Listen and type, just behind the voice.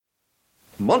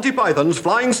Monty Python's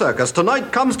Flying Circus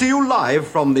tonight comes to you live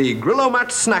from the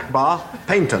Grillomat Snack Bar,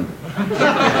 Paynton.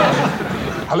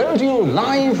 Hello to you,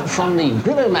 live from the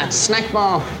Grillomat Snack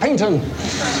Bar, Paynton.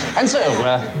 And so,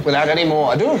 without any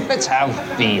more ado, let's have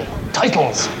the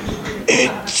titles.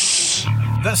 It's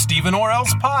the Stephen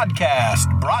Orell's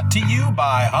Podcast, brought to you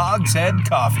by Hogshead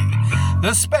Coffee,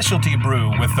 the specialty brew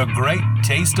with the great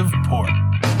taste of port.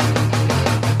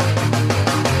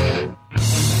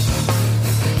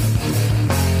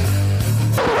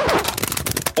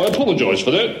 I apologise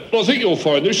for that, but I think you'll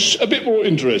find this a bit more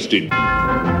interesting.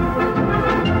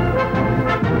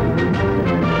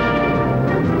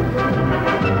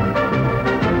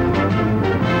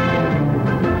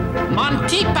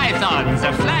 Monty Python,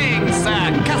 the Flying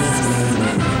Circus.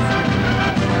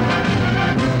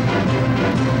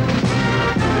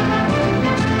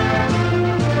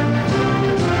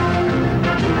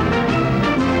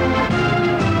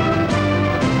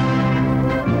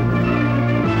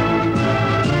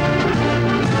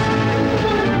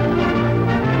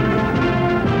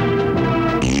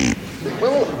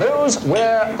 Those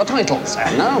were the titles.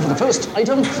 And now for the first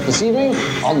item this evening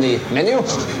on the menu.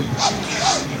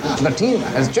 The team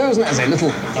has chosen as a little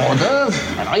hors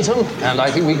d'oeuvre an item, and I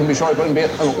think we can be sure it won't be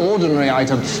an ordinary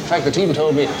item. In fact, the team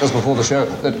told me just before the show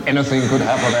that anything could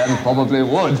happen and probably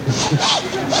would.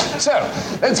 So,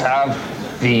 let's have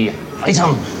the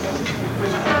item.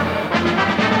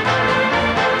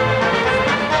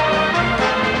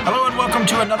 Welcome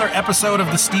to another episode of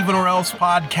the Stephen Orell's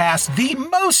Podcast, the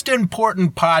most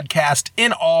important podcast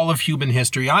in all of human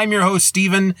history. I'm your host,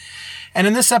 Stephen, and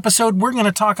in this episode, we're going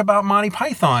to talk about Monty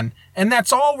Python, and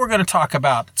that's all we're going to talk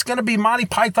about. It's going to be Monty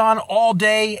Python all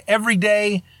day, every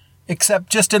day, except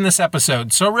just in this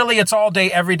episode. So really, it's all day,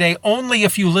 every day, only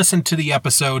if you listen to the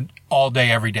episode all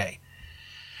day, every day.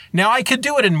 Now, I could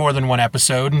do it in more than one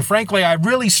episode, and frankly, I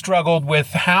really struggled with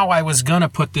how I was going to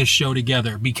put this show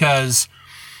together, because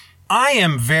I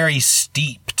am very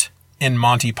steeped in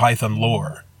Monty Python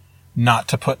lore, not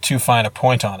to put too fine a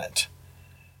point on it.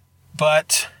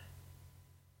 But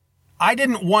I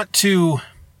didn't want to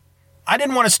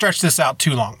stretch this out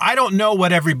too long. I don't know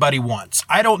what everybody wants.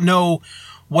 I don't know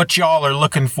what y'all are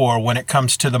looking for when it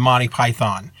comes to the Monty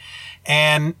Python.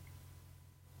 And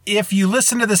if you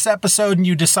listen to this episode and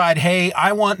you decide, hey,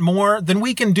 I want more, then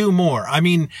we can do more. I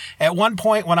mean, at one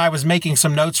point when I was making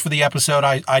some notes for the episode,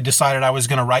 I decided I was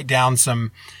going to write down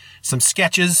some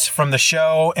sketches from the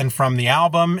show and from the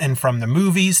album and from the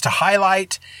movies to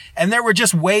highlight. And there were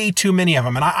just way too many of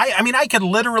them. And I mean, I could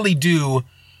literally do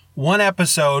one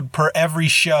episode per every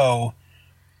show,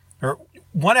 or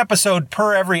one episode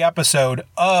per every episode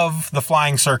of The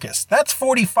Flying Circus. That's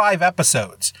 45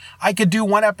 episodes. I could do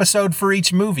one episode for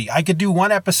each movie. I could do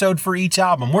one episode for each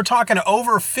album. We're talking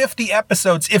over 50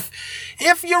 episodes if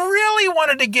you really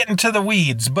wanted to get into the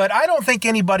weeds, but I don't think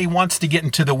anybody wants to get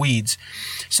into the weeds.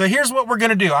 So here's what we're going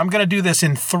to do. I'm going to do this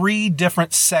in 3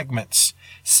 different segments.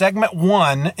 Segment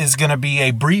 1 is going to be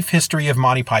a brief history of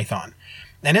Monty Python,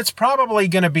 and it's probably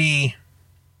going to be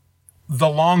the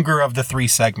longer of the 3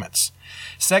 segments.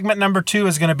 Segment number 2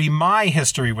 is going to be my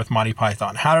history with Monty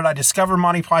Python. How did I discover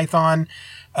Monty Python?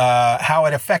 How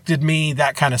it affected me,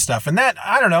 that kind of stuff. And that,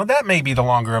 I don't know, that may be the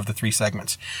longer of the 3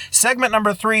 segments. Segment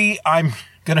number 3, I'm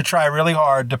going to try really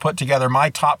hard to put together my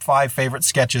top 5 favorite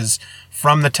sketches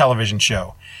from the television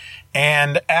show.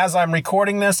 And as I'm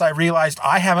recording this, I realized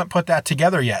I haven't put that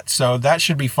together yet. So that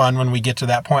should be fun when we get to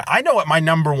that point. I know what my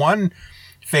number 1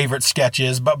 favorite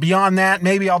sketches, but beyond that,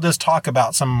 maybe I'll just talk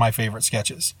about some of my favorite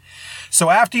sketches. So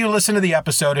after you listen to the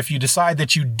episode, if you decide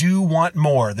that you do want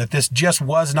more, that this just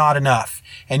was not enough,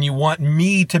 and you want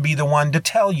me to be the one to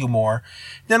tell you more,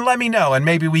 then let me know, and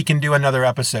maybe we can do another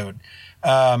episode.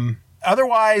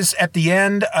 Otherwise, at the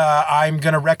end, I'm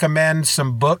going to recommend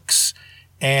some books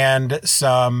and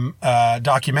some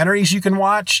documentaries you can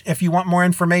watch if you want more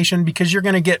information, because you're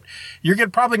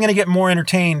probably going to get more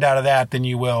entertained out of that than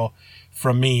you will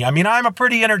from me. I mean, I'm a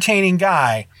pretty entertaining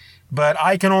guy, but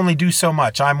I can only do so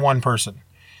much. I'm one person.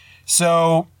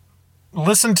 So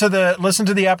listen to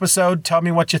the episode. Tell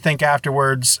me what you think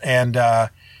afterwards. And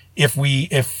if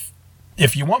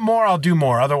you want more, I'll do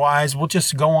more. Otherwise, we'll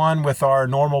just go on with our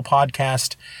normal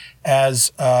podcast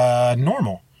as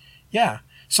normal. Yeah.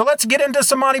 So let's get into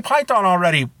some Monty Python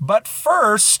already. But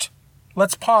first,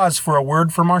 let's pause for a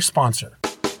word from our sponsor.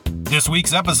 This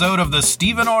week's episode of the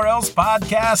Stephen Orell's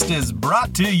Podcast is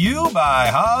brought to you by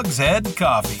Hogshead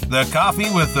Coffee, the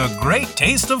coffee with the great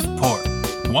taste of port.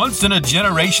 Once in a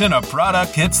generation, a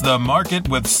product hits the market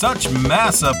with such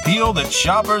mass appeal that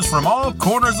shoppers from all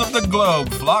corners of the globe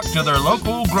flock to their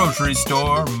local grocery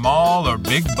store, mall, or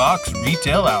big box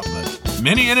retail outlet.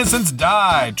 Many innocents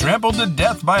die, trampled to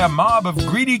death by a mob of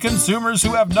greedy consumers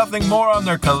who have nothing more on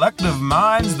their collective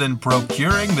minds than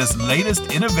procuring this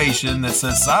latest innovation that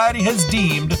society has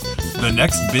deemed the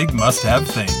next big must-have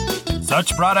thing.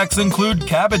 Such products include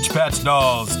Cabbage Patch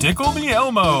Dolls, Tickle Me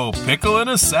Elmo, Pickle in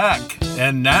a Sack,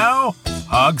 and now,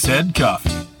 Hogshead Coffee.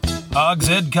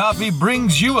 Hogshead Coffee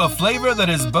brings you a flavor that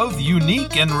is both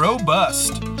unique and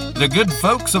robust. The good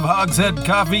folks of Hogshead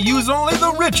Coffee use only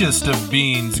the richest of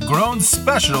beans, grown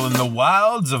special in the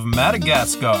wilds of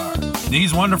Madagascar.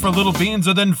 These wonderful little beans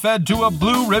are then fed to a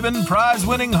blue ribbon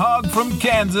prize-winning hog from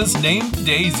Kansas named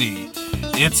Daisy.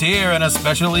 It's here in a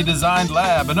specially designed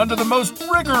lab and under the most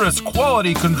rigorous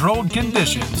quality-controlled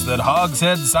conditions that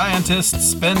Hogshead scientists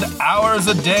spend hours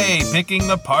a day picking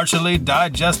the partially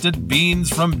digested beans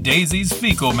from Daisy's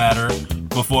fecal matter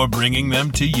before bringing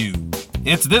them to you.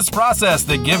 It's this process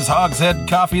that gives Hogshead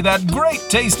Coffee that great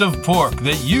taste of pork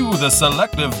that you, the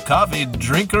selective coffee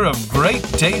drinker of great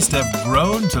taste, have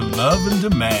grown to love and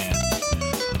demand.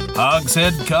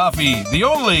 Hogshead Coffee, the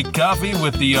only coffee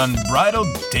with the unbridled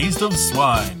taste of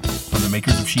swine, from the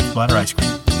makers of sheep's bladder ice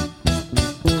cream.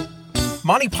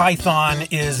 Monty Python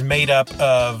is made up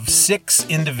of 6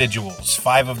 individuals.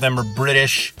 5 of them are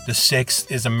British, the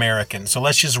 6th is American. So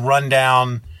let's just run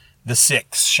down the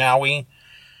 6, shall we?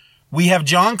 We have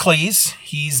John Cleese,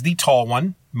 he's the tall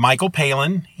one. Michael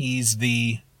Palin, he's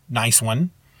the nice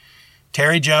one.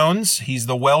 Terry Jones, he's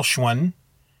the Welsh one.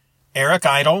 Eric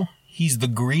Idle, he's the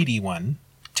greedy one.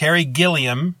 Terry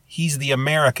Gilliam, he's the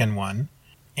American one.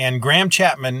 And Graham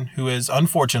Chapman, who is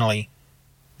unfortunately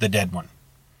the dead one.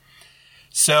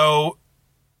 So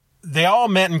they all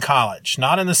met in college,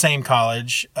 not in the same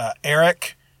college.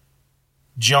 Eric,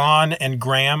 John, and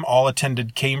Graham all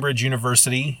attended Cambridge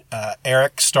University.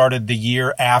 Eric started the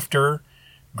year after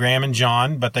Graham and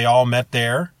John, but they all met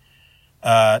there.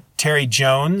 Terry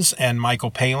Jones and Michael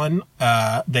Palin,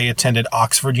 they attended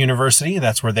Oxford University.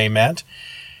 That's where they met.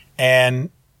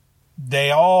 And they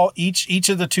all, each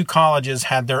of the 2 colleges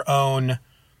had their own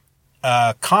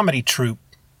comedy troupe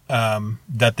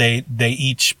that they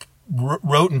each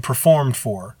wrote and performed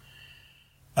for.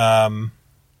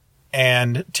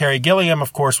 And Terry Gilliam,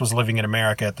 of course, was living in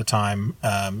America at the time.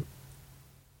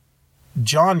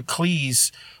 John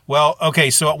Cleese, well, okay,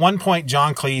 so at one point,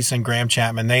 John Cleese and Graham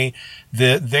Chapman,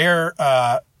 their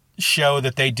show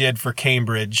that they did for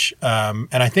Cambridge, and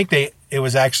I think it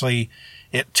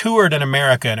toured in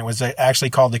America, and it was actually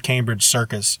called the Cambridge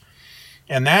Circus.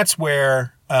 And that's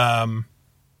where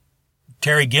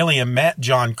Terry Gilliam met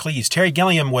John Cleese. Terry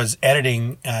Gilliam was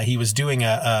editing, he was doing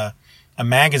a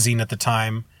magazine at the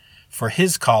time for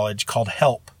his college called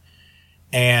Help.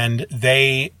 And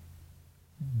they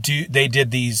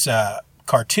did these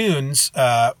cartoons,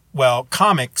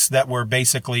 comics that were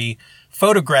basically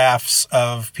photographs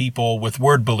of people with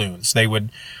word balloons. They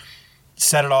would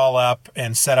set it all up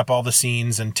and set up all the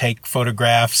scenes and take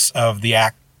photographs of the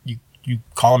you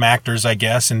call them actors, I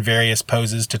guess, in various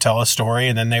poses to tell a story,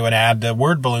 and then they would add the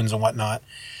word balloons and whatnot.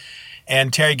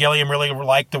 And Terry Gilliam really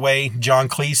liked the way John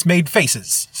Cleese made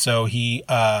faces. So he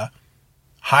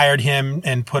hired him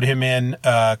and put him in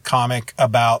a comic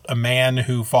about a man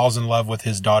who falls in love with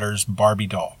his daughter's Barbie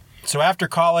doll. So after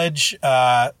college,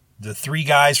 the 3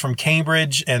 guys from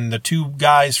Cambridge and the 2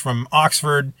 guys from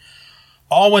Oxford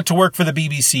all went to work for the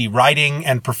BBC, writing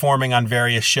and performing on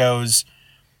various shows.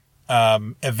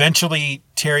 Eventually,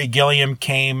 Terry Gilliam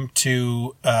came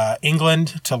to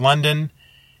England, to London,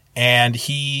 and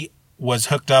he was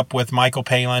hooked up with Michael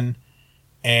Palin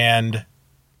and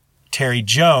Terry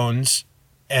Jones,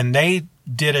 and they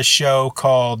did a show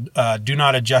called Do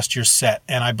Not Adjust Your Set,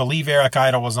 and I believe Eric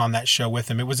Idle was on that show with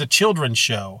him. It was a children's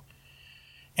show,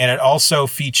 and it also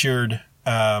featured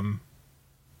the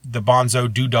Bonzo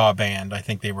Doodah Band, I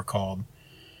think they were called.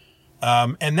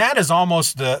 And that is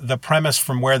almost the premise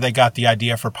from where they got the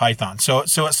idea for Python. So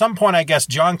at some point, I guess,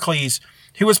 John Cleese,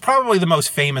 who was probably the most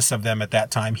famous of them at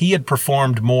that time, he had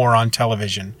performed more on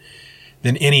television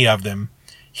than any of them.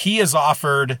 He is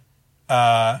offered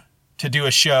to do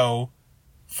a show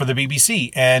for the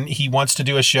BBC, and he wants to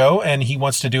do a show, and he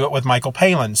wants to do it with Michael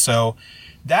Palin. So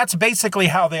that's basically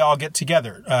how they all get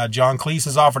together. John Cleese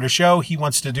is offered a show. He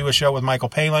wants to do a show with Michael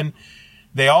Palin.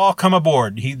 They all come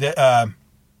aboard.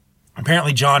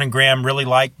 Apparently John and Graham really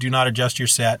liked Do Not Adjust Your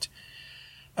Set.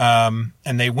 And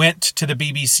they went to the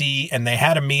BBC and they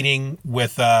had a meeting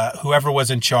with whoever was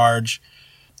in charge.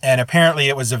 And apparently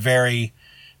it was a very,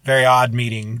 very odd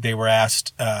meeting. They were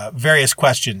asked various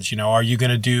questions. Are you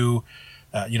going to do,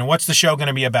 what's the show going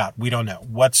to be about? We don't know.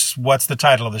 What's the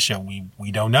title of the show?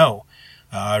 We don't know.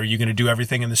 Are you going to do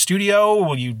everything in the studio?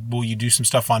 Will you do some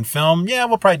stuff on film? Yeah,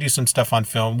 we'll probably do some stuff on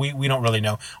film. We don't really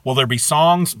know. Will there be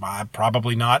songs?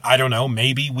 Probably not. I don't know.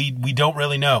 Maybe. We don't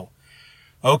really know.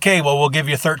 Okay, well, we'll give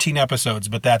you 13 episodes,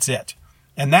 but that's it.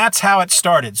 And that's how it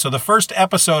started. So the first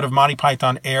episode of Monty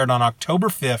Python aired on October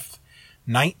 5th,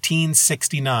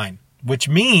 1969, which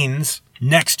means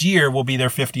next year will be their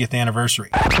 50th anniversary.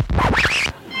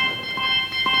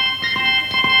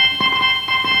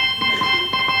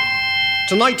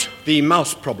 Tonight, the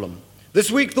mouse problem.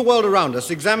 This week, the world around us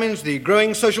examines the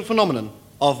growing social phenomenon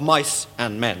of mice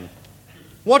and men.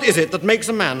 What is it that makes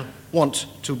a man want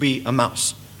to be a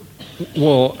mouse?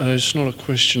 Well, it's not a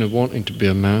question of wanting to be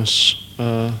a mouse.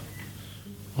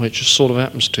 It just sort of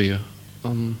happens to you.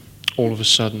 All of a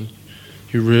sudden,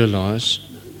 you realise,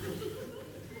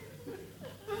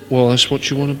 well, that's what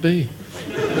you want to be.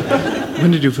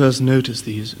 When did you first notice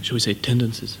these, shall we say,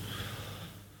 tendencies?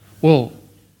 Well,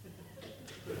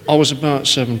 I was about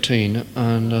 17,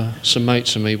 and some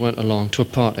mates of me went along to a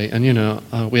party, and,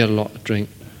 we had a lot to drink.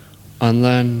 And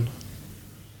then,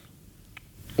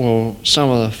 well, some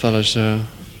of the fellas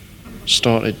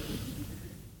started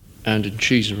handing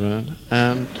cheese around,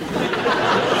 and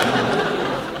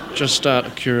just out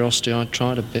of curiosity, I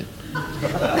tried a bit.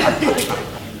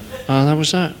 And that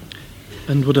was that.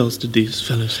 And what else did these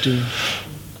fellas do?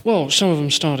 Well, some of them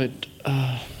started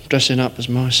dressing up as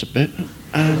mice a bit,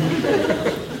 and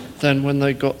then when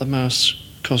they got the mouse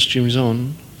costumes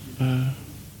on,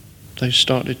 they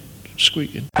started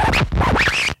squeaking.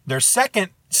 Their second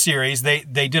series, they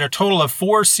did a total of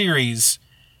 4 series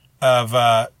of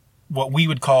what we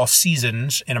would call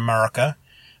seasons in America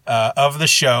of the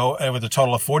show, with a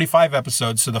total of 45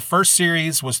 episodes. So the first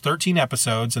series was 13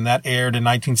 episodes, and that aired in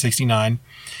 1969.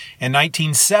 In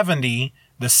 1970,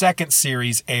 the second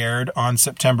series aired on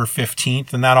September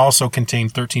 15th, and that also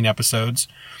contained 13 episodes.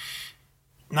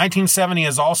 1970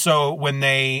 is also when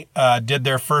they did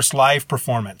their first live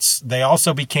performance. They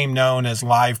also became known as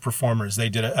live performers. They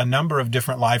did a number of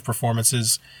different live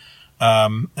performances.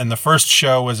 And the first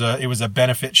show was a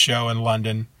benefit show in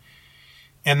London.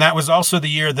 And that was also the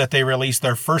year that they released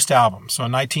their first album. So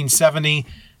in 1970,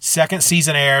 second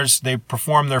season airs, they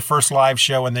performed their first live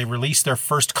show, and they released their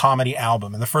first comedy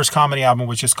album. And the first comedy album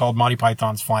was just called Monty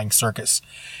Python's Flying Circus,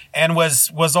 and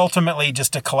was ultimately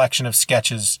just a collection of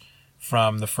sketches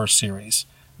from the first series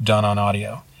done on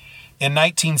audio. In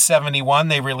 1971,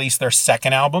 they released their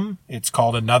second album. It's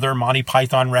called Another Monty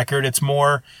Python Record. It's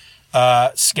more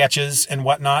sketches and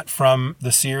whatnot from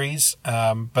the series,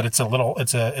 but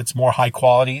it's more high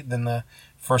quality than the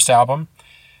first album.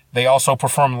 They also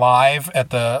performed live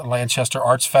at the Lanchester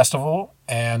Arts Festival,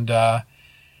 and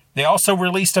they also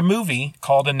released a movie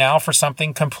called And Now for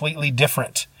Something Completely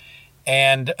Different.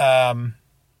 And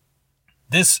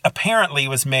this apparently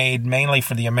was made mainly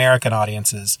for the American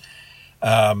audiences,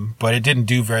 but it didn't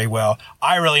do very well.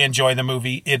 I really enjoy the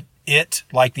movie. It,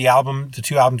 like the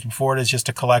two albums before it, is just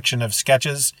a collection of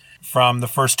sketches from the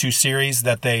first 2 series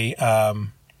that they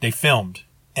filmed.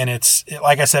 And it's,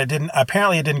 like I said,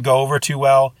 it didn't go over too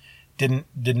well. Didn't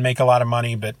make a lot of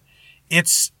money, but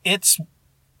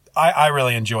I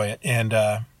really enjoy it.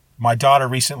 And my daughter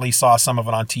recently saw some of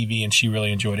it on TV, and she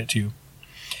really enjoyed it too.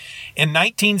 In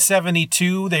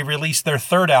 1972, they released their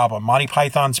third album, Monty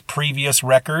Python's Previous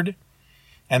Record,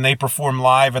 and they performed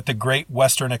live at the Great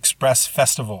Western Express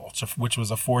Festival, which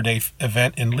was a 4-day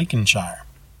event in Lincolnshire.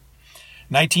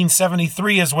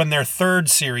 1973 is when their third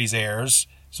series airs.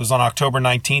 So it was on October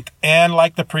 19th, and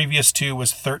like the previous 2,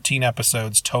 was 13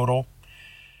 episodes total.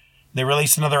 They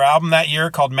released another album that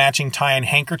year called Matching Tie and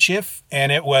Handkerchief,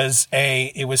 and it was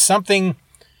something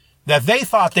that they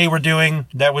thought they were doing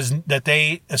that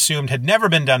they assumed had never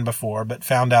been done before, but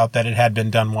found out that it had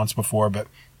been done once before. But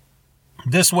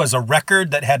this was a record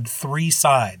that had 3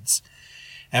 sides.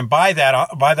 And by that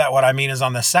what I mean is,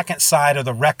 on the second side of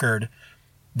the record,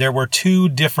 there were 2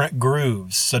 different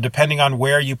grooves. So depending on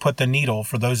where you put the needle,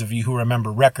 for those of you who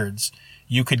remember records,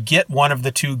 you could get one of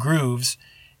the 2 grooves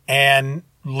and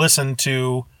listen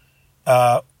to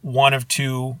one of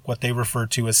 2, what they refer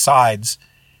to as sides.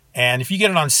 And if you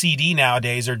get it on CD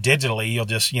nowadays or digitally, you'll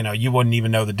just, you wouldn't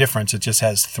even know the difference. It just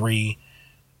has 3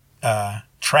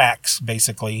 tracks,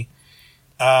 basically.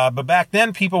 But back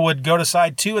then, people would go to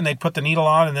side 2 and they'd put the needle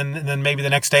on, and then maybe the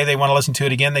next day they want to listen to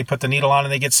it again. They put the needle on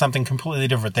and they get something completely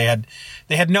different. They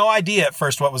had no idea at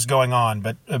first what was going on,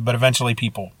 but eventually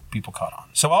people caught on.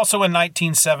 So also in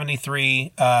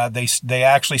 1973, they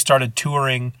actually started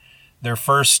touring their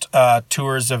first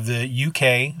tours of the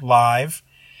UK live,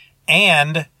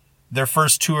 and their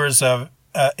first tours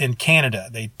in Canada.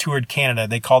 They toured Canada.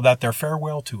 They called that their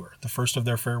farewell tour, the first of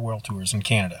their farewell tours in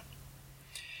Canada.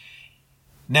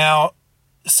 Now,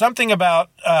 something about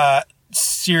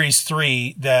Series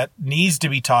 3 that needs to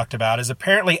be talked about is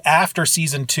apparently after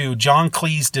Season 2, John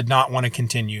Cleese did not want to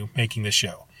continue making the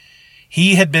show.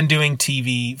 He had been doing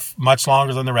TV much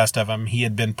longer than the rest of them. He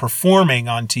had been performing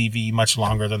on TV much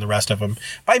longer than the rest of them,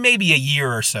 by maybe a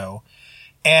year or so.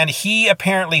 And he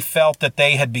apparently felt that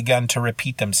they had begun to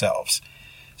repeat themselves.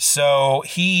 So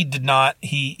he did not,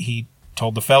 he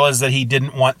told the fellas that he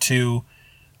didn't want to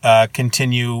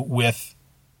continue with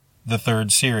the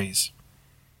third series.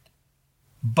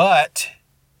 But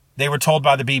they were told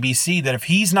by the BBC that if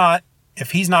he's not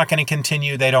going to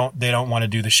continue, they don't want to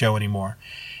do the show anymore.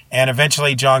 And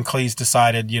eventually John Cleese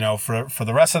decided, for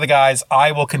the rest of the guys,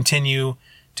 I will continue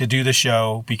to do the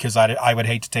show because I would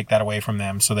hate to take that away from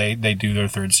them. So they do their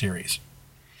third series.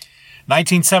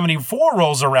 1974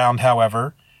 rolls around,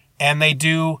 however, and they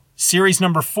do series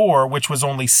number 4, which was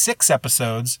only 6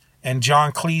 episodes, and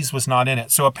John Cleese was not in it.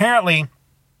 So apparently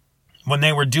when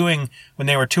they were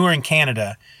touring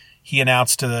Canada, he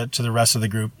announced to the rest of the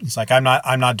group, he's like, I'm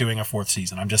not doing a 4th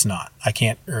season. I'm just not. I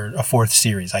can't, or a 4th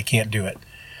series. I can't do it.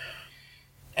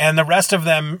 And the rest of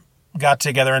them got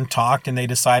together and talked, and they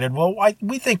decided, well,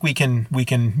 we think we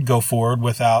can go forward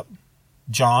without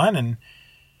John,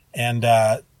 and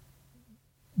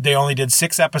they only did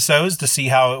 6 episodes to see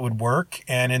how it would work,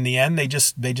 and in the end, they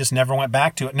just never went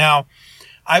back to it. Now,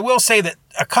 I will say that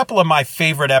a couple of my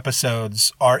favorite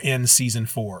episodes are in season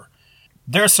 4.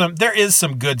 There is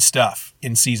some good stuff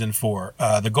in season 4.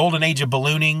 The Golden Age of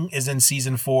Ballooning is in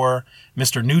season 4.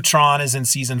 Mr. Neutron is in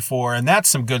season 4, and that's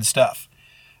some good stuff.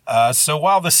 So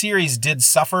while the series did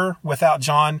suffer without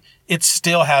John, it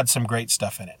still had some great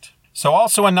stuff in it. So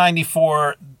also in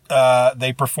 94,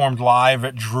 they performed live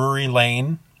at Drury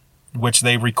Lane, which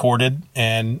they recorded,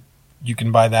 and you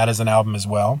can buy that as an album as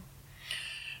well.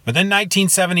 But then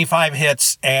 1975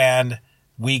 hits, and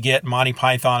we get Monty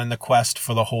Python and the Quest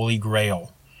for the Holy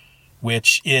Grail,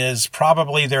 which is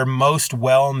probably their most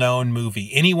well-known movie.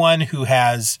 Anyone who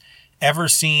has ever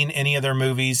seen any of their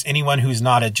movies, anyone who's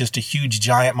not just a huge,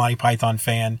 giant Monty Python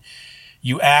fan,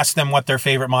 you ask them what their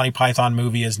favorite Monty Python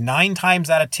movie is, 9 times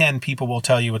out of 10, people will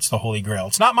tell you it's the Holy Grail.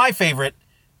 It's not my favorite,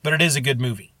 but it is a good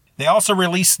movie. They also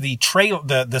released the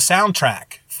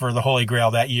soundtrack for the Holy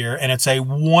Grail that year, and it's a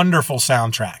wonderful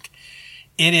soundtrack.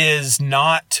 It is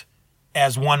not,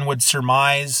 as one would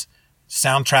surmise,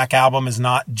 soundtrack album is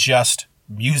not just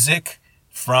music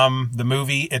from the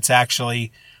movie. It's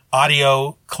actually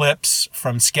audio clips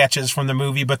from sketches from the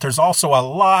movie, but there's also a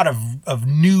lot of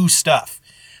new stuff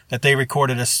that they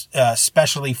recorded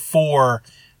especially for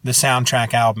the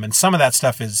soundtrack album. And some of that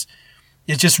stuff is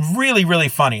just really, really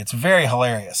funny. It's very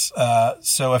hilarious.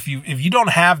 So if you don't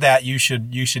have that, you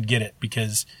should get it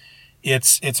because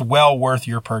it's well worth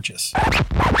your purchase.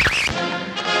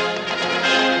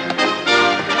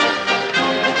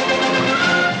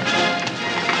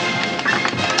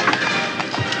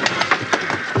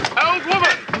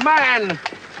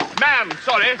 Ma'am,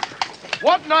 sorry.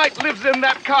 What knight lives in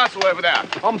that castle over there?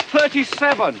 I'm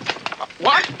 37.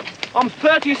 What? I'm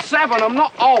 37. I'm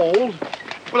not old.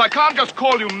 Well, I can't just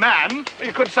call you man.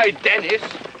 You could say Dennis.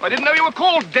 I didn't know you were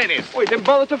called Dennis. Well, you didn't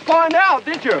bother to find out,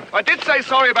 did you? I did say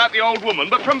sorry about the old woman,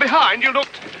 but from behind you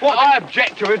looked... What I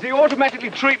object to is you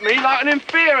automatically treat me like an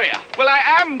inferior. Well,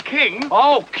 I am king.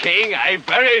 Oh, king, eh?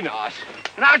 Very nice.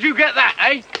 And how'd you get that,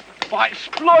 eh? By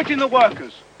exploiting the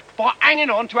workers. By hanging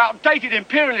on to outdated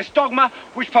imperialist dogma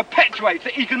which perpetuates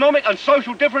the economic and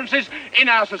social differences in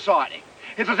our society.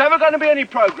 If there's ever going to be any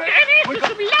progress... Dennis,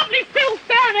 there's some lovely filth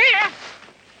down here.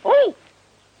 Oh,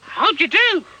 how'd you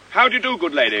do? How do you do,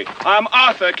 good lady? I am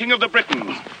Arthur, King of the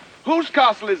Britons. Whose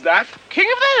castle is that?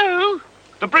 King of the who?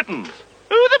 The Britons.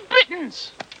 Who are the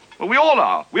Britons? Well, we all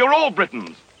are. We are all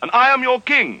Britons. And I am your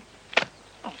king.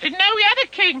 I didn't know we had a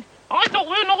king. I thought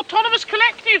we were an autonomous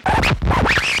collective.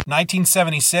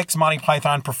 1976, Monty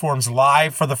Python performs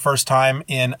live for the first time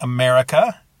in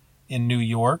America, in New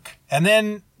York. And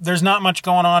then there's not much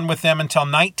going on with them until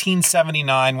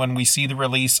 1979 when we see the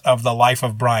release of The Life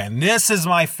of Brian. This is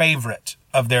my favorite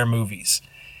of their movies.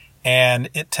 And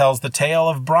it tells the tale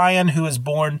of Brian, who is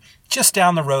born just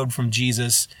down the road from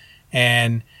Jesus.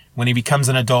 And when he becomes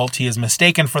an adult, he is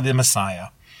mistaken for the Messiah.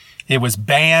 It was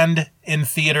banned in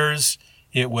theaters.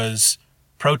 It was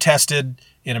protested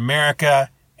in America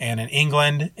and in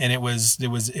England, and it was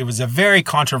a very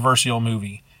controversial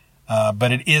movie,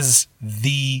 but it is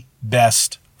the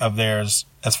best of theirs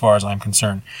as far as I'm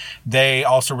concerned. They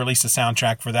also released a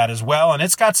soundtrack for that as well, and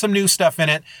it's got some new stuff in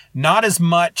it, not as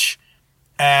much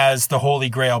as the Holy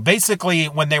Grail. Basically,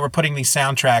 when they were putting these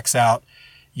soundtracks out,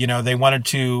 they wanted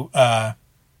to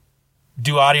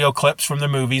do audio clips from the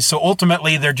movies. So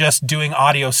ultimately, they're just doing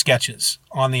audio sketches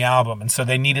on the album. And so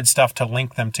they needed stuff to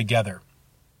link them together.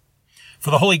 For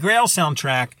the Holy Grail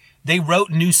soundtrack, they wrote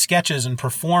new sketches and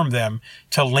performed them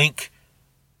to link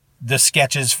the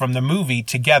sketches from the movie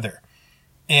together.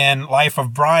 In Life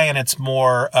of Brian, it's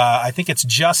more, I think it's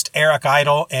just Eric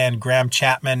Idle and Graham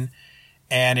Chapman.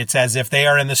 And it's as if they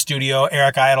are in the studio.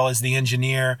 Eric Idle is the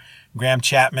engineer. Graham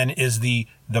Chapman is the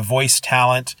voice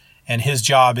talent. And his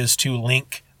job is to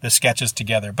link the sketches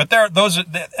together. But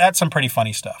that's some pretty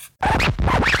funny stuff.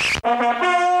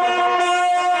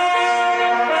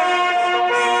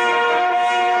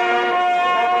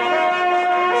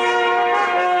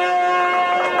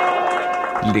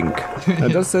 Link.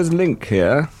 It just says link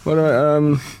here, but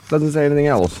doesn't say anything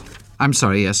else. I'm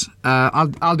sorry, yes.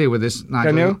 I'll deal with this,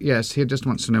 Nigel. Can you? Yes, he just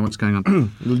wants to know what's going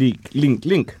on.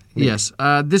 Link. Yes,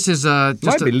 this is just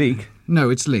might be leak. No,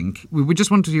 it's link. We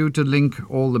just wanted you to link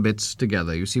all the bits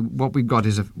together. You see, what we've got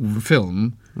is a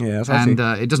film. Yes, I see. And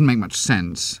it doesn't make much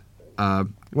sense. Well,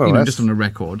 just on a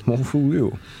record. More fool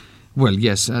you. Well,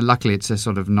 yes. Luckily, it's a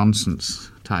sort of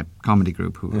nonsense-type comedy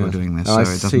group who are doing this, so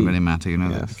it doesn't really matter.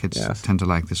 The kids tend to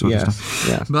like this sort of stuff.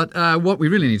 Yes. But what we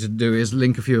really need to do is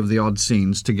link a few of the odd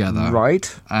scenes together.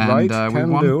 Right. And we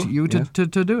want you to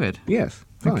do it. Yes.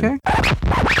 Fine. Okay.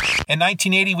 In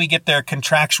 1980, we get their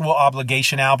Contractual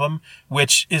Obligation album,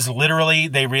 which is literally,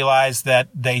 they realized that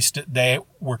they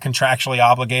were contractually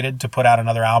obligated to put out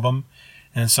another album.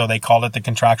 And so they called it the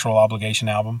Contractual Obligation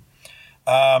album.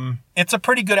 It's a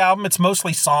pretty good album. It's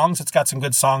mostly songs. It's got some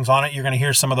good songs on it. You're going to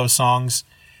hear some of those songs.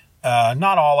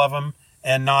 Not all of them,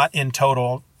 and not in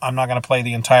total. I'm not going to play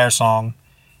the entire song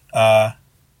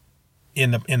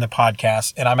in the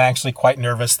podcast. And I'm actually quite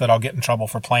nervous that I'll get in trouble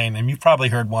for playing them. You've probably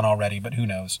heard one already, but who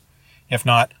knows? If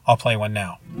not, I'll play one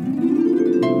now.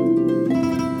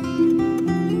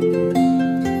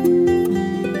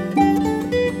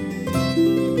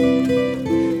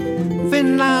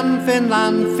 Finland,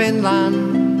 Finland,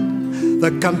 Finland,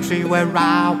 the country where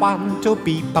I want to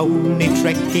be pony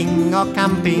trekking or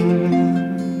camping,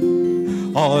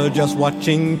 or just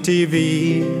watching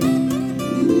TV.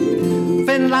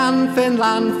 Finland,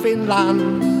 Finland,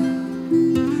 Finland,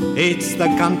 it's the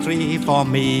country for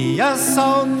me. You're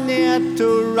so near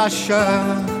to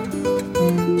Russia,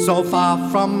 so far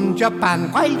from Japan,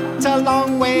 quite a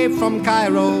long way from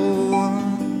Cairo,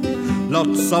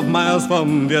 lots of miles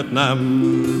from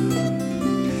Vietnam.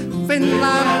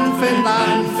 Finland,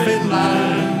 Finland,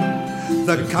 Finland,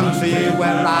 the country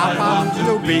where I want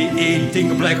to be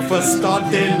eating breakfast or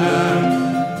dinner,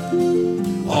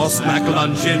 or snack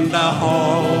lunch in the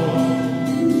hall.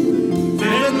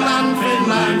 Finland,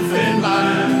 Finland,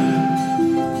 Finland,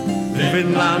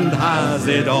 Finland has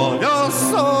it all. You're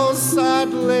so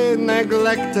sadly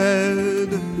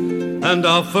neglected and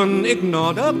often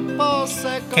ignored.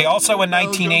 Okay, also in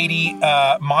 1980,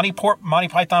 Monty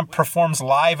Python performs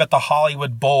live at the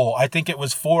Hollywood Bowl. I think it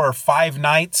was 4 or 5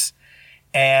 nights,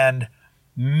 and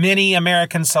many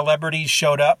American celebrities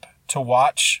showed up to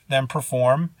watch them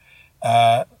perform.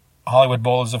 Hollywood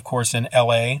Bowl is, of course, in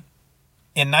L.A.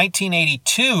 In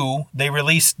 1982, they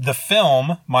released the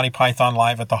film Monty Python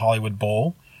Live at the Hollywood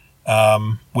Bowl,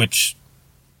 which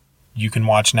you can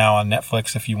watch now on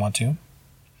Netflix if you want to.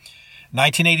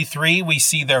 1983, we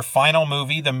see their final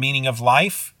movie, The Meaning of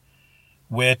Life,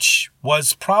 which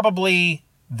was probably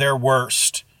their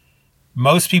worst.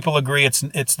 Most people agree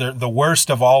it's the worst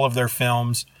of all of their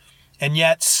films, and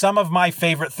yet some of my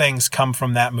favorite things come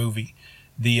from that movie.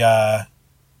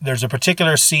 There's a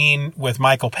particular scene with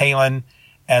Michael Palin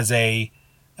as a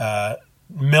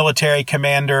military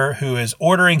commander who is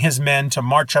ordering his men to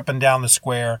march up and down the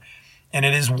square, and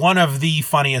it is one of the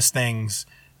funniest things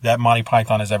that Monty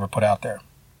Python has ever put out there.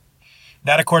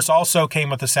 That, of course, also came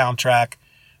with the soundtrack,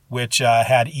 which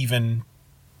had even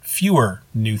fewer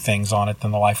new things on it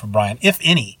than The Life of Brian, if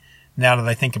any, now that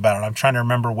I think about it. I'm trying to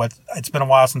remember it's been a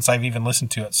while since I've even listened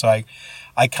to it, so I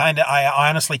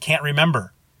honestly can't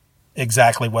remember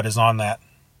exactly what is on that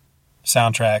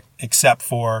soundtrack, except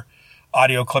for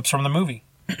audio clips from the movie.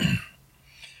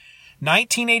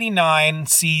 1989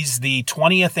 sees the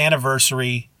 20th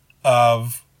anniversary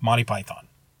of Monty Python.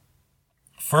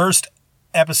 First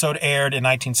episode aired in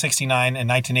 1969. In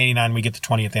 1989, we get the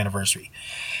 20th anniversary.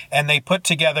 And they put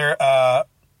together a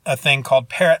thing called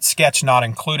Parrot Sketch Not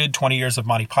Included, 20 Years of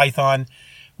Monty Python,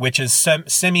 which is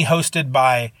semi-hosted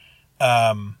by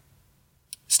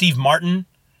Steve Martin.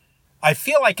 I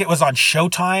feel like it was on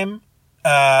Showtime.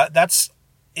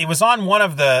 It was on one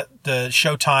of the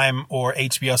Showtime or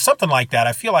HBO, something like that.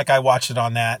 I feel like I watched it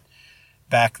on that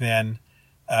back then.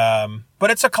 But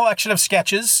it's a collection of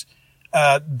sketches.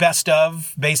 best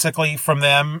of, basically, from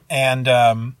them. And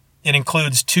it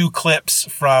includes 2 clips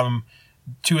from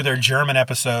 2 of their German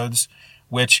episodes,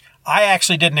 which I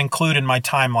actually didn't include in my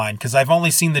timeline because I've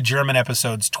only seen the German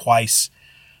episodes twice.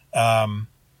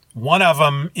 One of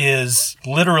them is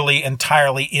literally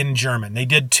entirely in German. They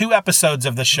did 2 episodes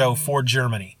of the show for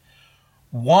Germany.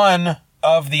 One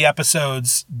of the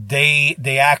episodes, they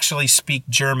actually speak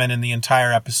German in the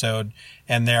entire episode,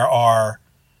 and there are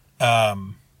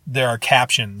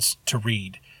captions to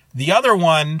read. The other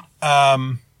one,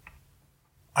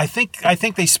 I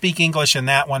think they speak English in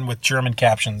that one with German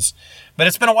captions, but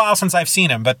it's been a while since I've seen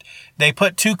them. But they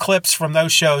put 2 clips from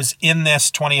those shows in this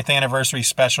 20th anniversary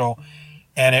special,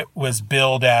 and it was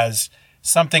billed as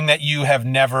something that you have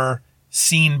never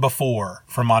seen before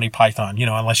from Monty Python,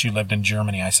 unless you lived in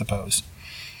Germany, I suppose.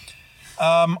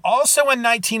 Also in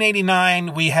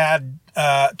 1989, we had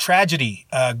tragedy.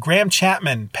 Graham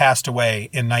Chapman passed away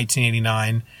in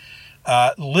 1989,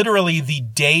 literally the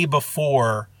day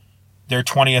before their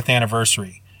 20th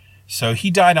anniversary. So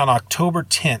he died on October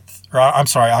 4th,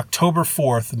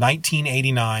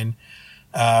 1989,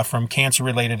 from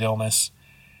cancer-related illness.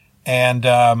 And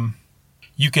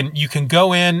you can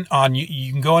go in on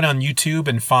YouTube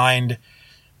and find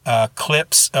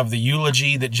clips of the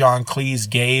eulogy that John Cleese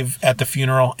gave at the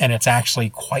funeral, and it's actually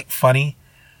quite funny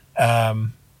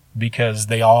because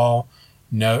they all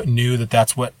knew that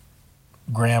that's what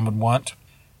Graham would want.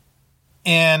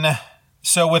 And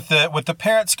so with the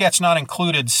Parrot Sketch Not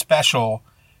Included special,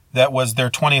 that was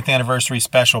their 20th anniversary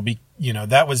special.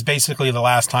 That was basically the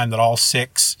last time that all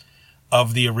 6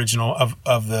 of the original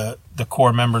of the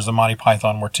core members of Monty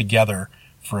Python were together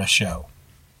for a show.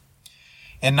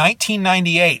 In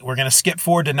 1998, we're going to skip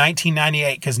forward to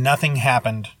 1998 because nothing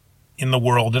happened in the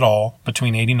world at all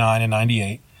between 89 and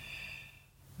 98.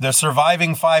 The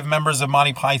surviving 5 members of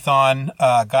Monty Python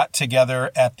got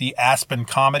together at the Aspen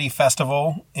Comedy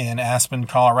Festival in Aspen,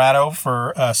 Colorado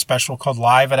for a special called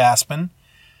Live at Aspen.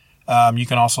 You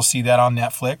can also see that on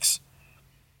Netflix.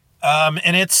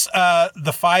 And it's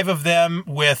the 5 of them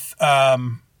with a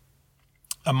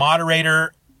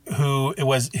moderator who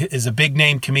is a big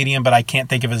name comedian, but I can't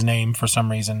think of his name for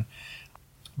some reason.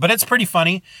 But it's pretty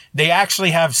funny. They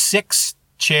actually have 6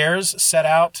 chairs set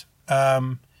out,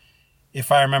 if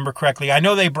I remember correctly. I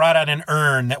know they brought out an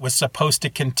urn that was supposed to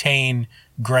contain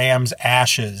Graham's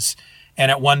ashes. And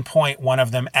at one point, one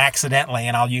of them accidentally,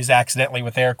 and I'll use accidentally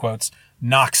with air quotes,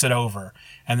 knocks it over.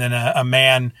 And then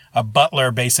a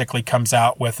butler basically comes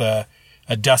out with a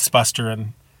dustbuster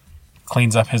and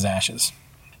cleans up his ashes.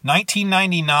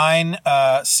 1999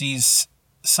 sees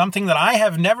something that I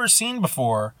have never seen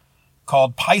before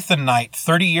called Python Night,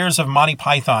 30 Years of Monty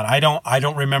Python. I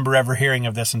don't remember ever hearing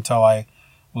of this until I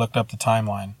looked up the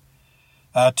timeline.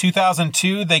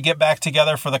 2002, they get back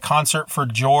together for the Concert for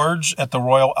George at the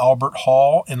Royal Albert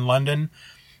Hall in London.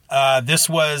 This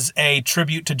was a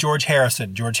tribute to George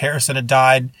Harrison. George Harrison had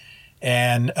died,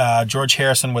 and George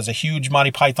Harrison was a huge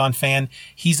Monty Python fan.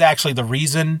 He's actually the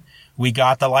reason we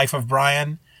got The Life of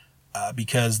Brian,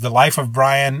 because The Life of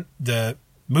Brian, the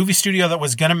movie studio that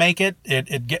was going to make it,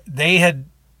 they'd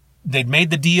made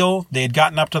the deal. They had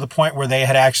gotten up to the point where they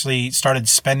had actually started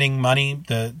spending money.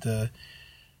 The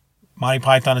Monty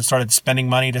Python had started spending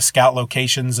money to scout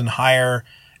locations and hire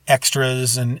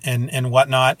extras and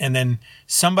whatnot. And then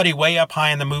somebody way up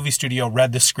high in the movie studio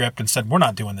read the script and said, "We're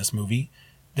not doing this movie.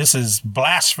 This is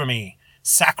blasphemy,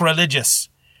 sacrilegious."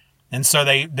 And so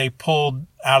they pulled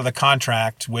out of the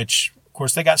contract, which of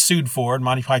course they got sued for, and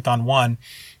Monty Python won.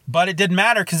 But it didn't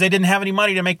matter because they didn't have any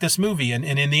money to make this movie. And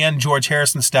in the end, George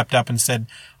Harrison stepped up and said,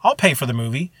 "I'll pay for the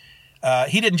movie."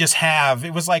 He didn't just have,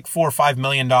 it was like $4 or $5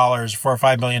 million, 4 or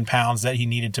 5 million pounds that he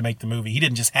needed to make the movie. He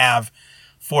didn't just have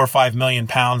 4 or 5 million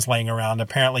pounds laying around.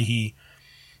 Apparently he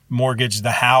mortgaged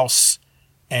the house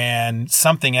and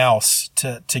something else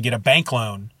to get a bank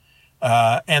loan.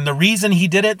 And the reason he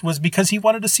did it was because he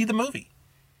wanted to see the movie.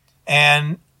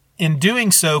 And in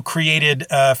doing so, created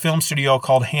a film studio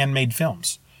called Handmade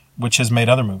Films, which has made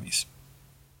other movies.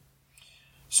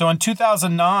 So in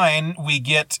 2009, we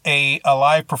get a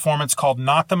live performance called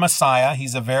Not the Messiah.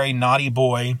 He's a very naughty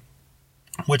boy,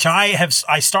 which I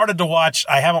started to watch.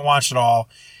 I haven't watched it all.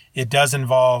 It does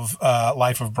involve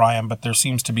Life of Brian, but there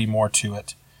seems to be more to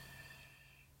it.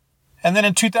 And then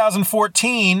in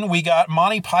 2014, we got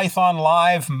Monty Python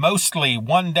Live Mostly,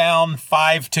 1 down,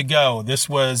 5 to go. This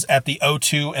was at the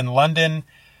O2 in London.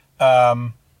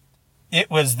 It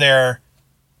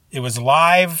was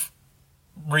live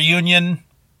reunion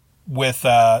with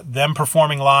them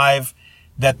performing live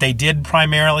that they did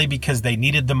primarily because they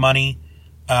needed the money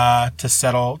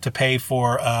to pay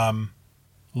for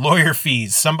lawyer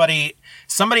fees. Somebody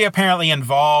apparently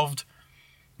involved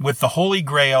with the Holy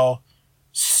Grail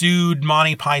sued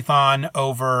Monty Python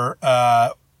over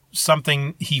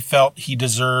something he felt he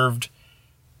deserved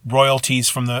royalties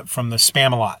from the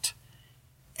Spamalot.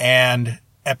 And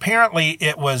apparently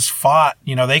it was fought,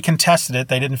 they contested it.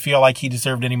 They didn't feel like he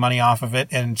deserved any money off of it.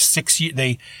 And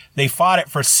they fought it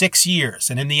for 6 years.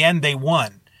 And in the end, they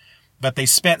won. But they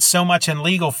spent so much in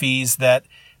legal fees that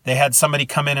they had somebody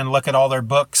come in and look at all their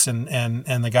books. And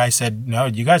the guy said, no,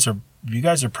 you guys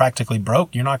are practically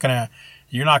broke. You're not going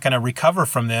to recover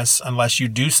from this unless you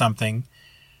do something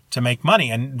to make money.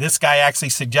 And this guy actually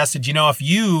suggested, if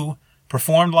you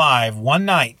performed live one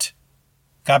night,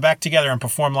 got back together and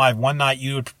performed live one night,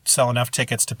 you would sell enough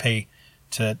tickets to pay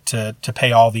to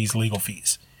pay all these legal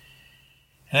fees.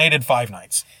 And they did 5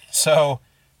 nights. So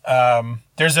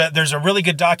there's a really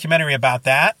good documentary about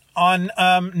that on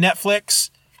Netflix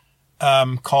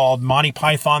called Monty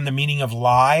Python: The Meaning of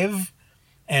Live.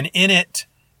 And in it,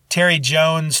 Terry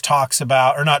Gilliam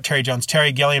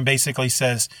basically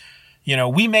says,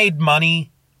 we made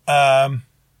money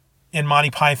in Monty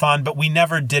Python, but we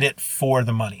never did it for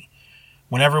the money.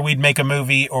 Whenever we'd make a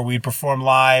movie or we'd perform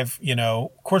live,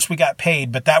 of course we got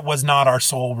paid, but that was not our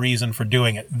sole reason for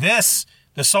doing it.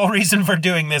 The sole reason for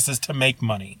doing this is to make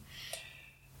money.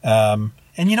 And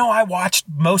I watched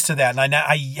most of that, and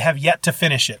I have yet to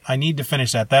finish it. I need to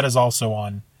finish that. That is also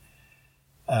on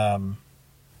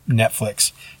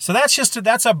Netflix. So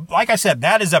like I said,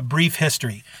 that is a brief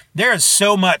history. There is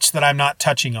so much that I'm not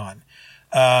touching on.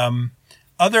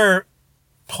 Other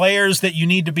players that you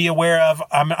need to be aware of.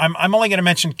 I'm only going to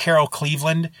mention Carol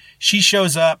Cleveland. She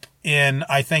shows up in,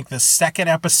 I think, the 2nd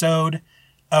episode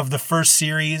of the first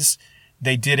series.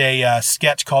 They did a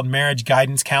sketch called Marriage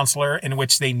Guidance Counselor, in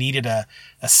which they needed a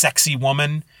sexy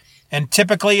woman. And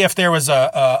typically, if there was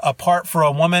a part for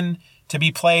a woman to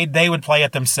be played, they would play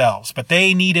it themselves. But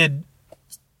they needed,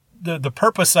 the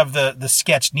purpose of the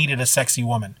sketch needed a sexy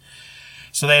woman.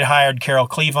 So they'd hired Carol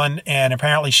Cleveland, and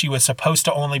apparently she was supposed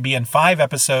to only be in 5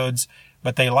 episodes,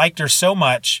 but they liked her so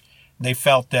much, they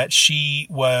felt that she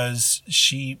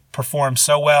performed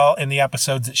so well in the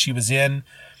episodes that she was in,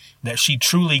 that she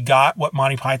truly got what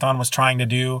Monty Python was trying to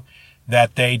do,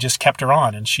 that they just kept her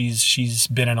on. And she's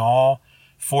been in all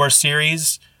 4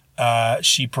 series.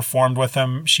 She performed with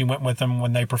them. She went with them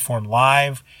when they performed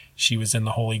live. She was in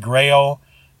the Holy Grail.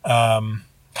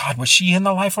 Was she in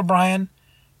The Life of Brian?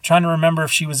 Trying to remember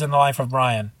if she was in The Life of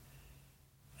Brian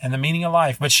and The Meaning of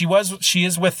Life, but she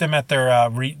is with them at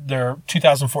their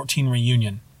 2014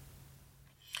 reunion.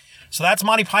 So that's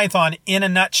Monty Python in a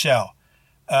nutshell.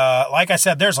 Like I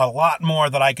said, there's a lot more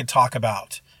that I could talk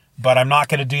about, but I'm not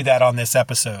going to do that on this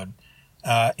episode.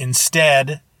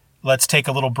 Instead, let's take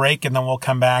a little break, and then we'll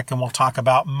come back and we'll talk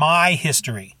about my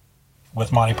history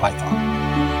with Monty Python.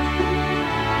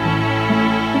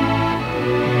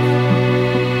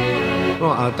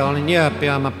 Right, darling, you'll be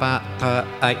home about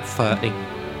 8:30.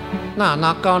 No,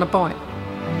 not going to bite.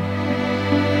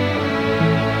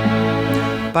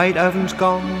 Beethoven's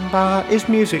gone, but his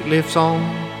music lives on,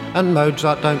 and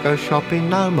Mozart don't go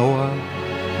shopping no more.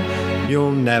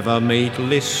 You'll never meet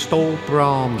Liszt or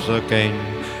Brahms again,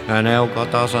 and Elgar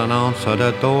doesn't answer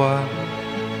the door.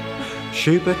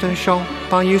 Schubert and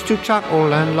Chopin used to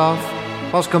chuckle and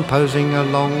laugh whilst composing a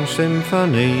long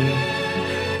symphony.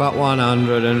 But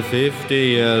 150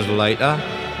 years later,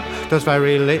 there's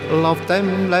very little of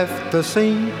them left to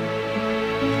see.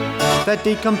 They're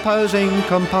decomposing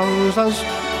composers,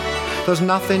 there's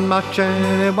nothing much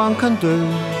anyone can do.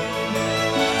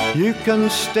 You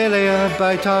can still hear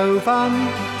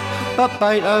Beethoven, but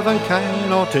Beethoven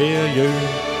cannot hear you.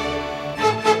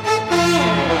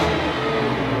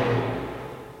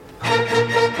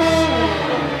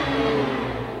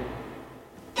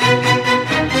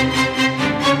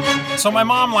 So my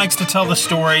mom likes to tell the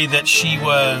story that she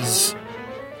was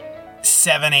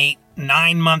 7, 8,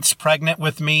 9 months pregnant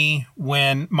with me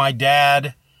when my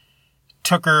dad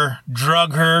took her,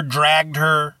 dragged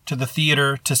her to the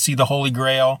theater to see the Holy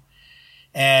Grail.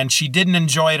 And she didn't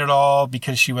enjoy it at all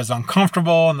because she was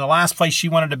uncomfortable. And the last place she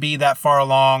wanted to be that far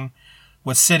along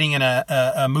was sitting in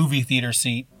a movie theater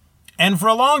seat. And for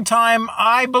a long time,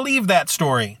 I believed that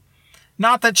story.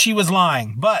 Not that she was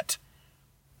lying, but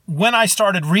when I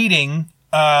started reading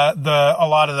a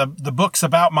lot of the books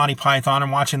about Monty Python and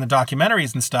watching the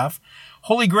documentaries and stuff,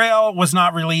 Holy Grail was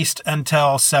not released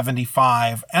until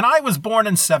 75, and I was born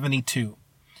in 72.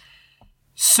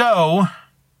 So,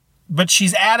 but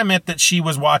she's adamant that she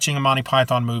was watching a Monty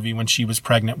Python movie when she was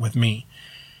pregnant with me.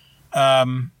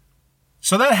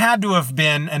 So that had to have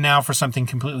been And Now for Something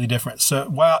Completely Different. So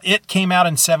while it came out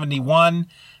in 71,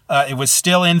 It was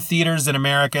still in theaters in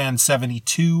America in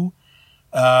 1972.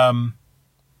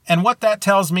 And what that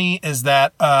tells me is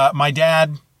that my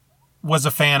dad was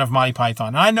a fan of Monty Python.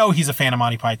 And I know he's a fan of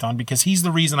Monty Python because he's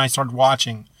the reason I started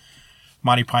watching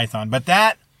Monty Python. But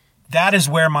that is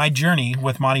where my journey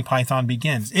with Monty Python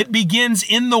begins. It begins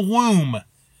in the womb,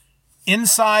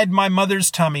 inside my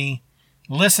mother's tummy,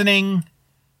 listening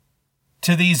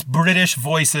to these British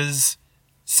voices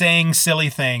saying silly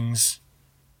things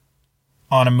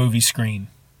on a movie screen.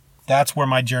 That's where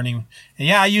my journey...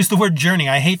 Yeah, I use the word journey.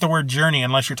 I hate the word journey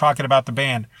unless you're talking about the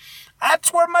band.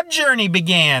 That's where my journey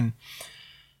began.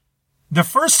 The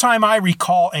first time I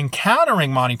recall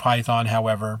encountering Monty Python,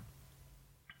 however,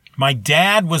 my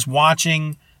dad was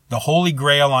watching The Holy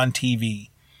Grail on TV.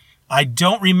 I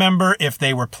don't remember if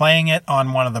they were playing it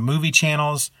on one of the movie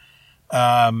channels.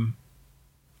 I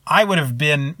would have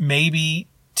been maybe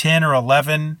 10 or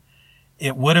 11.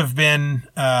 It would have been,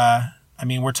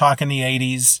 we're talking the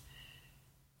 80s.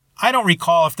 I don't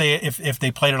recall if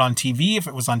they played it on TV, if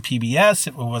it was on PBS,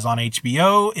 if it was on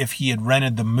HBO, if he had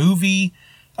rented the movie.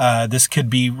 This could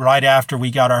be right after we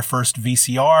got our first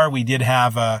VCR. We did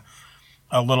have a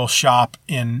little shop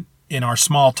in our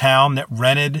small town that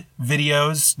rented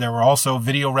videos. There were also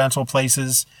video rental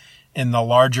places in the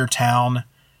larger town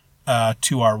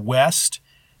to our west.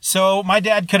 So my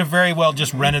dad could have very well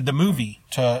just rented the movie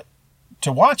to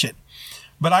watch it.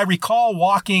 But I recall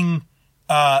walking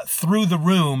through the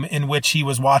room in which he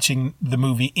was watching the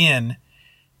movie in.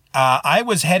 I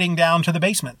was heading down to the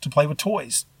basement to play with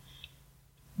toys.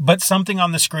 But something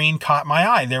on the screen caught my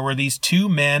eye. There were these two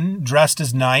men dressed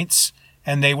as knights,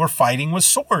 and they were fighting with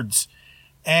swords.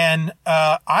 And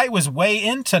I was way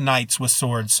into knights with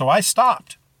swords, so I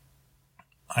stopped.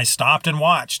 I stopped and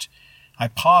watched. I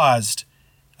paused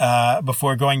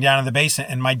before going down to the basement.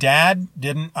 And my dad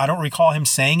I don't recall him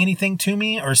saying anything to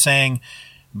me or saying,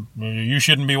 "You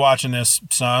shouldn't be watching this,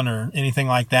 son," or anything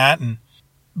like that. And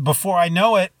before I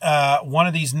know it, one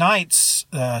of these knights,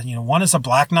 one is a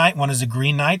black knight, one is a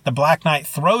green knight. The black knight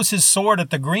throws his sword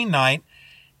at the green knight,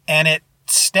 and it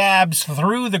stabs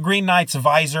through the green knight's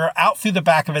visor, out through the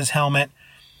back of his helmet.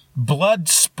 Blood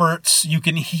spurts. You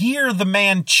can hear the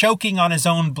man choking on his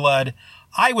own blood.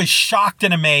 I was shocked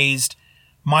and amazed.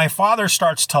 My father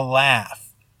starts to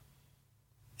laugh.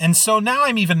 And so now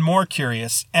I'm even more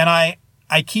curious, and I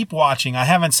keep watching. I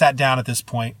haven't sat down at this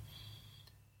point.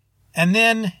 And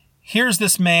then here's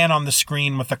this man on the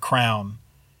screen with a crown.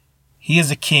 He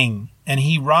is a king, and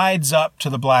he rides up to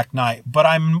the Black Knight. But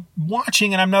I'm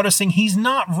watching and I'm noticing he's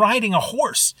not riding a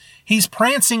horse. He's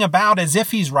prancing about as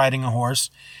if he's riding a horse.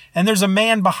 And there's a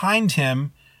man behind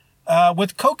him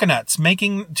with coconuts,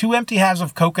 making 2 empty halves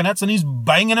of coconuts, and he's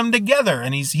banging them together.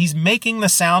 And he's making the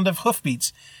sound of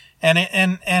hoofbeats.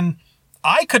 And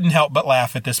I couldn't help but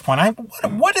laugh at this point.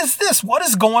 What is this? What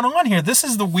is going on here? This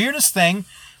is the weirdest thing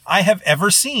I have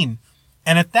ever seen.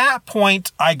 And at that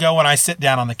point, I go and I sit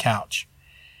down on the couch.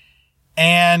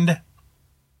 And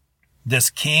this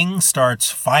king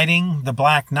starts fighting the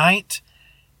Black Knight.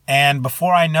 And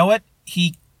before I know it,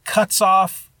 he cuts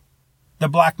off the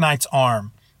Black Knight's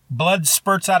arm. Blood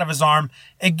spurts out of his arm.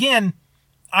 Again,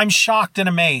 I'm shocked and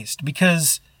amazed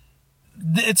because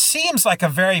it seems like a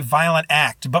very violent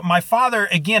act. But my father,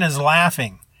 again, is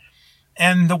laughing.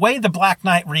 And the way the Black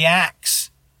Knight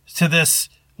reacts to this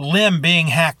limb being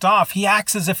hacked off, he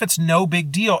acts as if it's no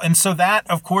big deal. And so that,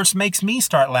 of course, makes me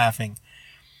start laughing.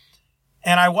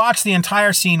 And I watched the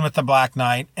entire scene with the Black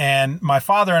Knight, and my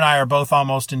father and I are both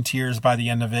almost in tears by the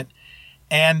end of it.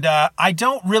 And I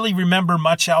don't really remember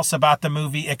much else about the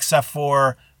movie except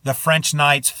for the French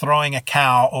knights throwing a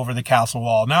cow over the castle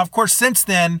wall. Now, of course, since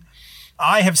then,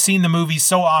 I have seen the movie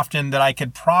so often that I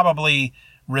could probably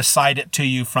recite it to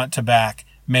you front to back.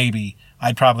 Maybe.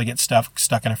 I'd probably get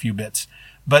stuck in a few bits.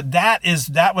 But that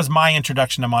was my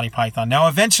introduction to Monty Python. Now,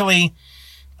 eventually,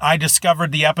 I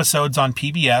discovered the episodes on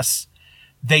PBS.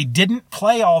 They didn't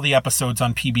play all the episodes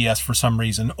on PBS for some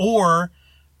reason, or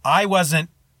I wasn't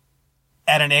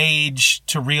at an age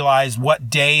to realize what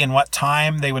day and what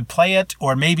time they would play it,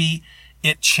 or maybe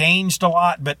it changed a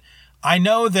lot. But I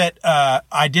know that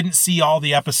I didn't see all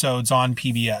the episodes on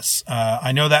PBS.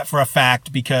 I know that for a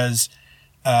fact because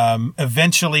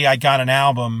eventually I got an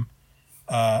album,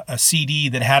 a CD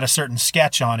that had a certain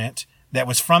sketch on it that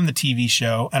was from the TV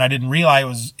show, and I didn't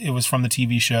realize it was from the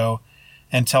TV show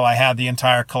until I had the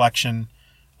entire collection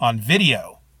on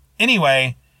video.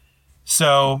 Anyway,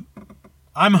 so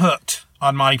I'm hooked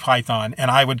on Monty Python,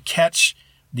 and I would catch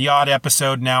the odd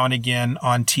episode now and again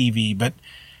on TV, but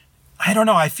I don't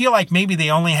know. I feel like maybe they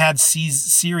only had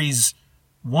series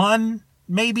 1,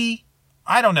 maybe.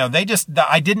 I don't know.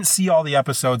 I didn't see all the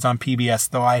episodes on PBS,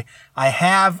 though I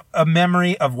have a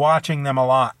memory of watching them a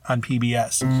lot on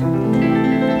PBS.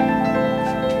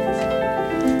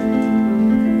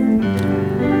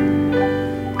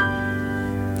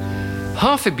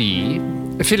 Half a bee,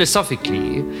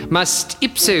 philosophically, must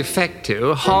ipso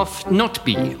facto half not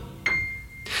be.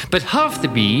 But half the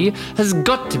bee has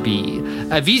got to be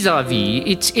a vis-a-vis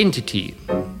its entity.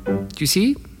 Do you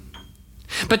see?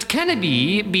 But can a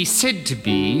bee be said to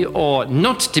be or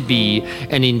not to be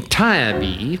an entire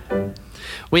bee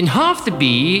when half the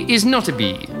bee is not a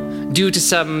bee due to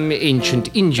some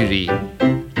ancient injury?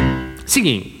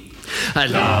 Singing. A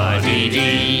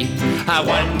la-dee-dee, a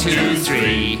 1, 2,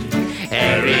 3,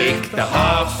 Eric the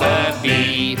half a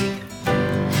bee.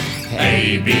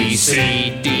 A, B,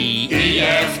 C, D, E,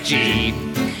 F, G.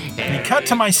 We cut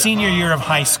to my senior year of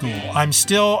high school. I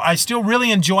still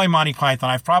really enjoy Monty Python.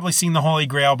 I've probably seen The Holy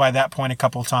Grail by that point a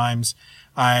couple times.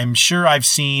 I'm sure I've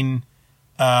seen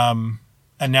And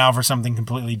Now for Something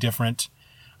Completely Different.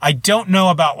 I don't know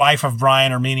about Life of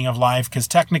Brian or Meaning of Life, because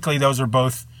technically those are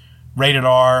both rated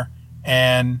R,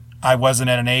 and I wasn't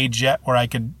at an age yet where I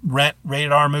could rent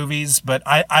rated R movies, but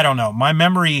I don't know. My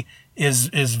memory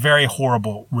is very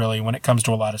horrible, really, when it comes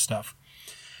to a lot of stuff.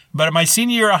 But at my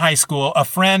senior year of high school, a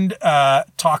friend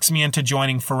talks me into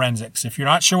joining forensics. If you're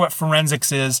not sure what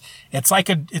forensics is, it's like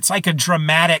a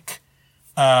dramatic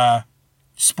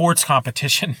sports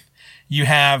competition. You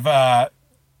have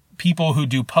people who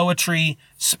do poetry,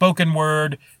 spoken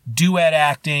word, duet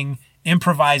acting,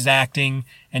 improvised acting,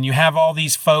 and you have all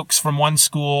these folks from one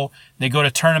school. They go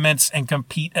to tournaments and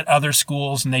compete at other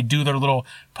schools, and they do their little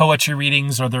poetry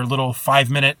readings or their little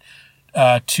 5-minute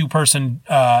two-person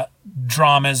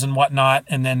dramas and whatnot,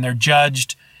 and then they're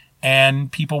judged,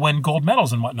 and people win gold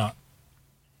medals and whatnot.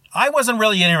 I wasn't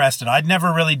really interested. I'd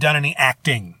never really done any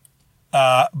acting.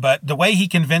 But the way he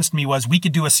convinced me was we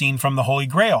could do a scene from The Holy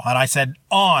Grail. And I said,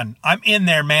 I'm in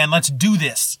there, man. Let's do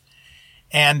this.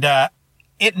 And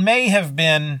it may have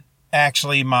been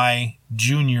actually my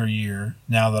junior year,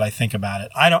 now that I think about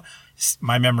it.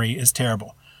 My memory is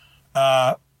terrible.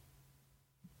 But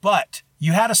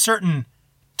you had a certain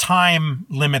time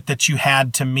limit that you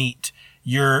had to meet.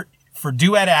 For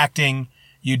duet acting,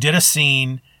 you did a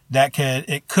scene that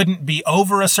it couldn't be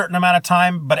over a certain amount of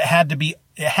time, but it had to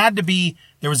be,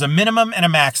 there was a minimum and a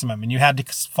maximum, and you had to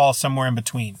fall somewhere in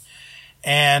between.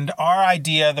 And our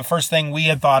idea, the first thing we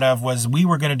had thought of was we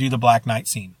were going to do the Black Knight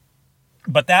scene.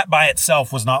 But that by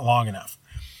itself was not long enough.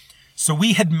 So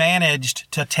we had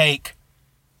managed to take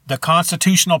the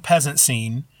constitutional peasant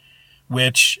scene,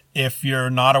 which, if you're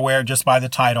not aware just by the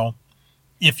title,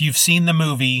 if you've seen the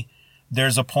movie,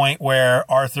 there's a point where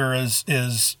Arthur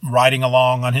is riding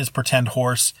along on his pretend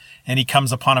horse, and he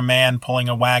comes upon a man pulling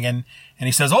a wagon, and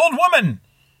he says, "Old woman!"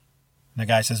 And the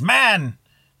guy says, Man,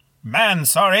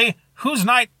 sorry. Whose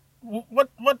knight? What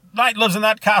knight lives in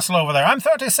that castle over there? I'm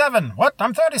 37. What?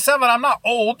 I'm 37. I'm not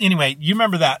old. Anyway, you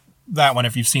remember that one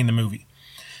if you've seen the movie.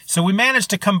 So we managed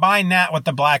to combine that with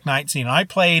the Black Knight scene. I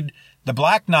played the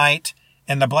Black Knight,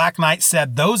 and the Black Knight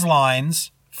said those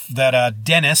lines that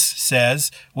Dennis says.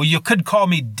 Well, you could call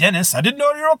me Dennis. I didn't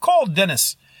know you were called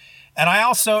Dennis.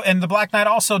 And the Black Knight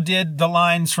also did the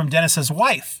lines from Dennis's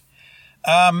wife.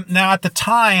 Now, at the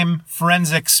time,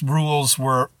 forensics rules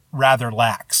were rather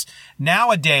lax.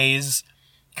 Nowadays,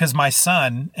 because my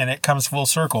son, and it comes full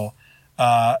circle,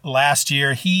 last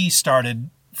year he started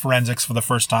forensics for the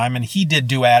first time, and he did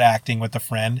duet acting with a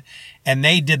friend, and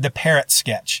they did the parrot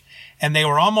sketch. And they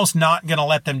were almost not going to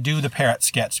let them do the parrot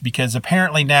sketch, because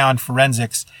apparently now in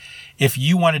forensics, if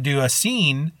you want to do a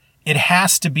scene, it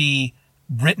has to be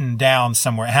written down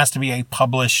somewhere. It has to be a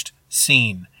published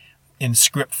scene in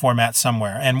script format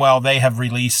somewhere. And they have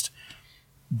released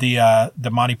the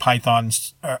Monty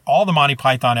Python's, all the Monty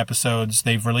Python episodes.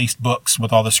 They've released books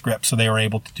with all the scripts, so they were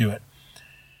able to do it.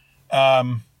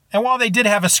 And while they did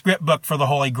have a script book for The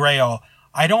Holy Grail,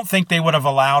 I don't think they would have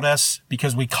allowed us,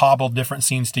 because we cobbled different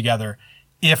scenes together,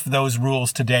 if those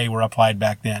rules today were applied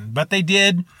back then. But they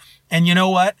did. And you know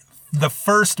what? The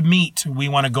first meet, we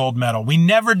won a gold medal. We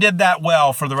never did that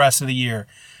well for the rest of the year.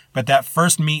 But that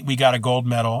first meet, we got a gold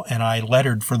medal, and I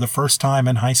lettered for the first time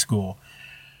in high school.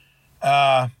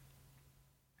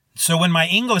 So when my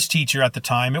English teacher at the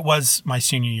time, it was my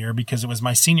senior year because it was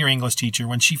my senior English teacher,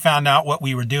 when she found out what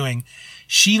we were doing,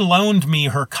 she loaned me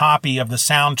her copy of the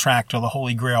soundtrack to The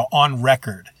Holy Grail on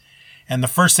record. And the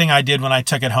first thing I did when I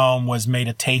took it home was made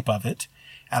a tape of it.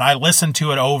 And I listened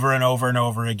to it over and over and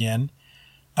over again.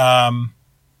 And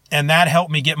that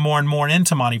helped me get more and more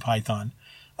into Monty Python.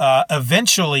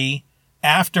 Eventually,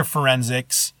 after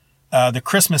forensics, the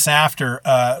Christmas after,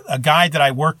 a guy that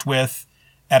I worked with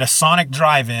at a Sonic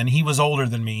drive-in. He was older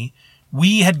than me.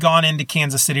 We had gone into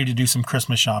Kansas City to do some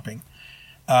Christmas shopping.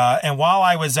 And while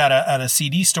I was at a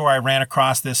CD store, I ran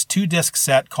across this 2-disc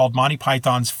set called Monty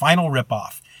Python's Final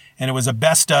Ripoff. And it was a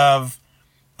best of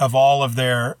all of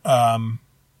their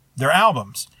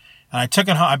albums. And I took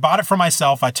it home. I bought it for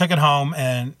myself. I took it home,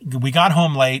 and we got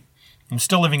home late. I'm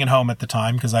still living at home at the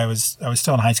time because I was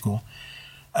still in high school.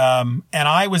 And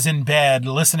I was in bed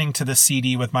listening to the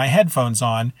CD with my headphones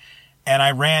on, and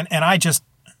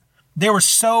there was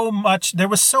so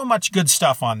much good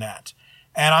stuff on that.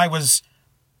 And I was,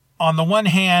 on the one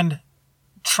hand,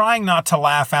 trying not to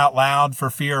laugh out loud for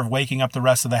fear of waking up the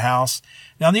rest of the house.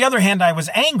 Now, on the other hand, I was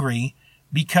angry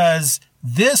because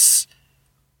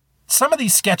some of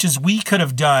these sketches we could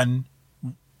have done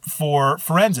for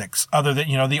forensics, other than,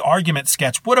 the argument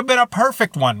sketch would have been a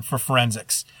perfect one for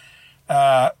forensics.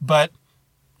 But,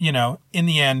 in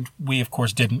the end, we of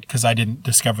course didn't, because I didn't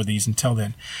discover these until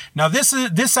then. Now,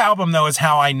 this album, though, is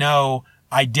how I know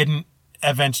I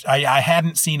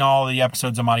hadn't seen all the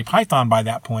episodes of Monty Python by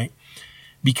that point,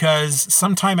 because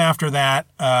sometime after that,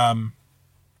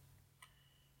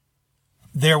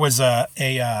 there was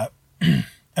a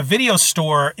video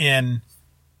store in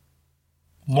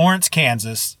Lawrence,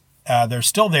 Kansas. They're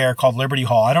still there, called Liberty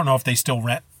Hall. I don't know if they still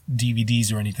rent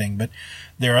DVDs or anything, but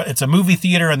it's a movie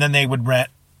theater, and then they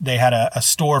had a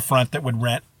storefront that would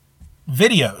rent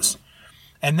videos.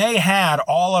 And they had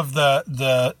all of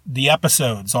the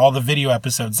episodes, all the video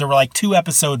episodes. There were like 2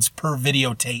 episodes per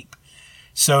videotape.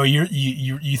 So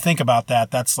you think about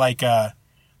that. That's like, now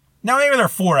maybe there are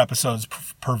 4 episodes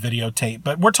per videotape,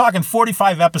 but we're talking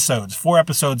 45 episodes, 4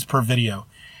 episodes per video.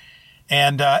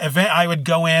 And I would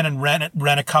go in and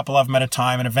rent a couple of them at a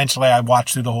time, and eventually I'd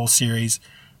watch through the whole series,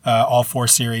 all 4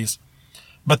 series.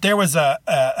 But there was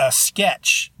a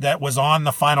sketch that was on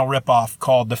the Final Ripoff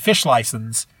called The Fish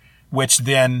License, which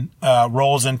then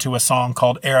rolls into a song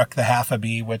called Eric the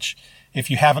Half-a-Bee, which,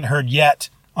 if you haven't heard yet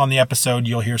on the episode,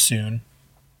 you'll hear soon.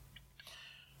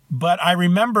 But I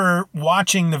remember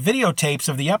watching the videotapes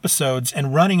of the episodes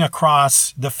and running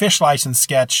across the Fish License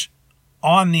sketch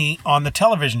on the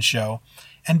television show,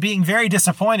 and being very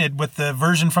disappointed with the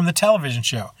version from the television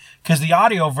show, because the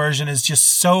audio version is just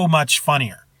so much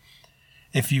funnier.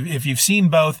 If you've seen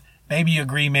both, maybe you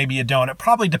agree, maybe you don't. It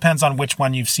probably depends on which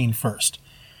one you've seen first.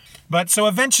 But so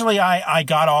eventually I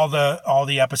got all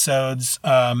the episodes.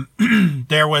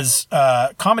 There was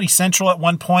Comedy Central at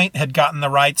one point had gotten the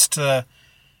rights to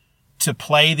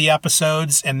play the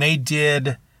episodes, and they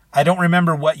did, I don't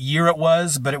remember what year it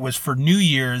was, but it was for New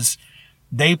Year's.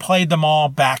 They played them all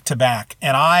back to back,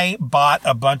 and I bought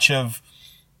a bunch of,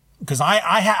 because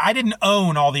I didn't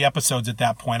own all the episodes at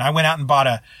that point. I went out and bought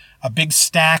a big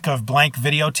stack of blank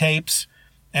videotapes,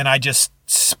 and I just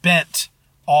spent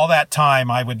all that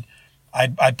time.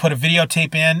 I'd put a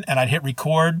videotape in, and I'd hit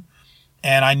record,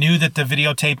 and I knew that the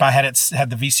videotape I had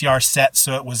the VCR set,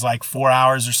 so it was like 4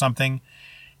 hours or something.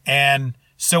 And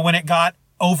so when it got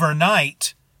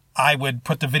overnight, I would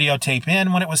put the videotape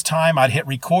in when it was time. I'd hit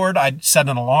record. I'd set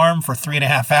an alarm for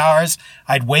 3.5 hours.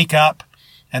 I'd wake up,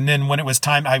 and then when it was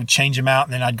time, I would change them out,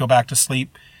 and then I'd go back to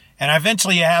sleep. And I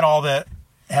eventually had all the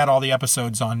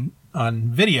episodes on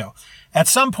video. At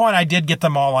some point, I did get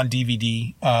them all on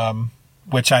DVD,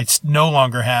 which I no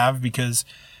longer have, because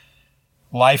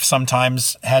life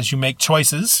sometimes has you make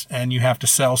choices, and you have to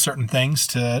sell certain things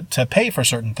to pay for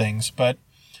certain things. But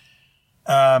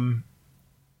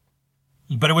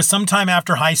it was sometime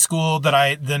after high school that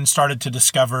I then started to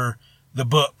discover the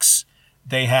books.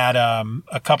 They had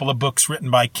a couple of books written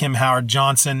by Kim Howard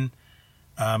Johnson,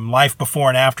 Life Before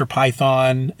and After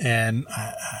Python, and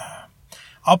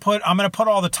I'm going to put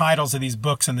all the titles of these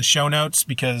books in the show notes,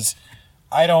 because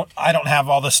I don't have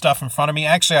all this stuff in front of me.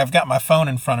 Actually, I've got my phone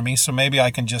in front of me, so maybe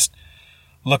I can just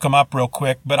look them up real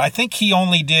quick. But I think he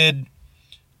only did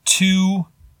 2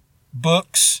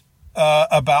 books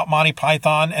about Monty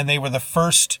Python, and they were the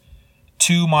first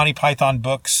 2 Monty Python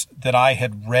books that I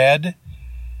had read.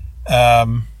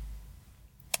 Let's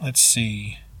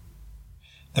see.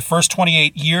 The first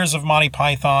 28 years of Monty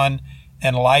Python,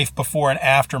 and Life Before and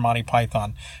After Monty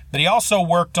Python. But he also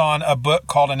worked on a book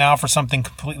called And Now for Something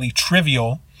Completely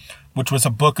Trivial, which was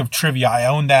a book of trivia. I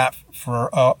owned that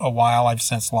for a while. I've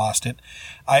since lost it.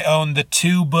 I owned the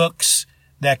 2 books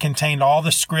that contained all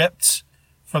the scripts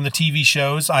from the TV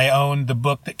shows. I owned the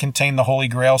book that contained the Holy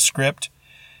Grail script.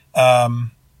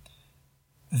 Then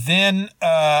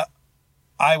I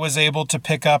was able to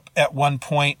pick up at one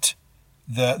point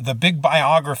the big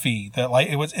biography that, like,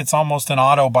 it's almost an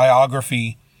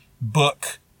autobiography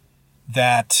book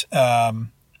that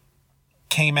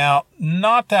came out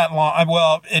not that long.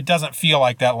 Well, it doesn't feel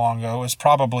like that long ago. It was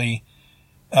probably,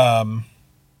 over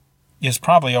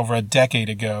a decade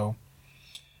ago.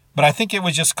 But I think it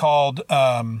was just called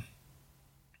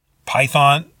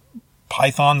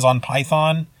Pythons on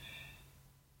Python.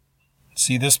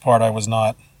 See, this part I was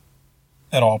not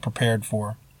at all prepared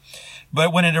for.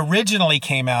 But when it originally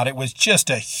came out, it was just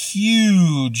a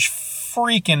huge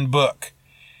freaking book.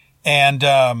 And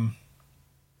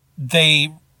they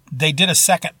did a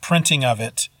second printing of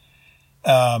it.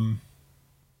 And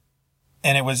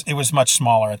it was much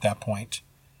smaller at that point.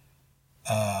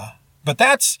 But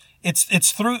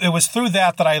it was through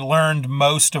that I learned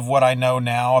most of what I know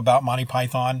now about Monty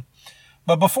Python.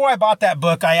 But before I bought that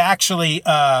book, I actually,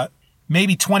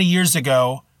 maybe 20 years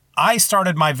ago, I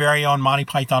started my very own Monty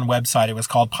Python website. It was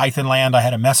called Pythonland. I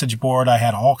had a message board. I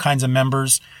had all kinds of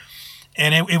members.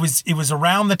 And it was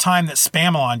around the time that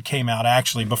Spamalot came out,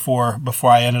 actually, before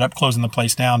I ended up closing the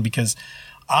place down, because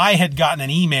I had gotten an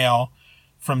email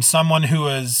from someone who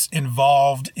was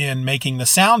involved in making the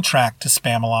soundtrack to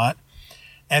Spamalot,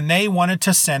 and they wanted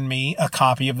to send me a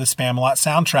copy of the Spamalot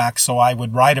soundtrack so I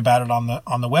would write about it on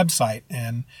the website.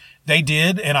 And they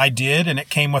did, and I did, and it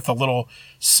came with a little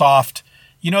soft,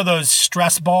 those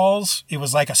stress balls. It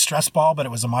was like a stress ball, but it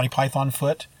was a Monty Python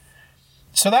foot.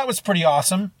 So that was pretty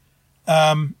awesome.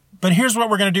 But here's what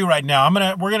we're going to do right now.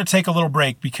 We're going to take a little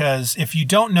break, because if you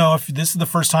don't know, if this is the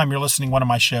first time you're listening to one of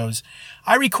my shows,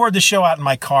 I record the show out in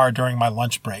my car during my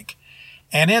lunch break.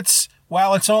 And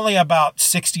while it's only about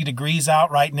 60 degrees out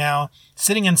right now,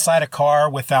 sitting inside a car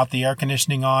without the air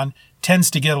conditioning on tends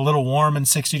to get a little warm in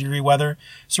 60-degree weather.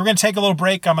 So we're going to take a little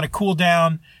break. I'm going to cool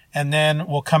down, and then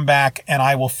we'll come back and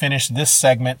I will finish this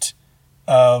segment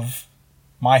of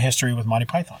my history with Monty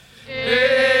Python.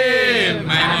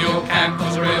 Manuel Camp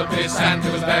was a real pissant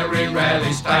who was very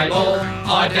rarely stable.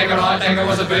 I digger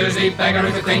was a boozy beggar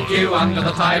who could think you under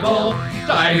the table.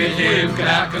 David Hume could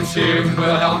out-consume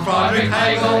Wilhelm Friedrich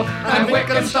Hegel, and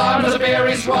Wittgenstein was a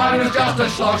beery swine who was just a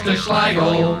schloss to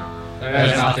Schlegel.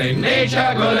 There's nothing Nietzsche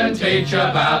couldn't teach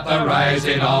about the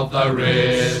raising of the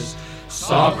wrist.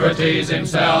 Socrates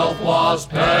himself was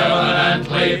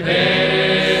permanently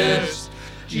pissed.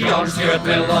 John Stuart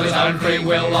Mill, of his own free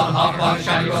will, on half-one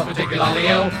shanty was particularly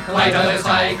ill. Later, they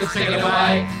say, could sing it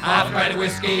away, half a grade of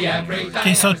whiskey every day.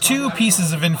 Okay, so 2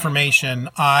 pieces of information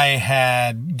I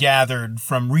had gathered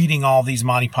from reading all these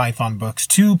Monty Python books.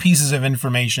 2 pieces of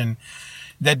information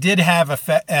that did have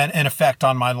an effect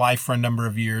on my life for a number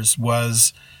of years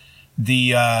was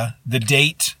the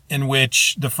date in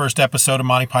which the first episode of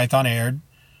Monty Python aired,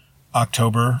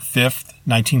 October 5th,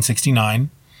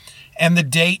 1969. And the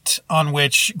date on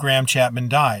which Graham Chapman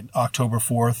died, October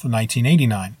 4th,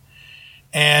 1989.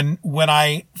 And when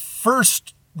I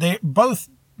first, both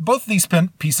of these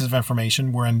pieces of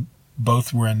information were in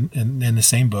the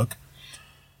same book.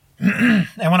 And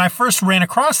when I first ran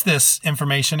across this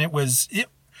information,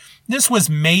 this was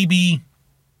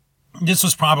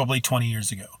probably 20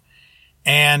 years ago.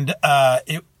 And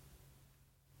it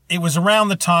was around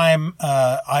the time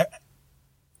I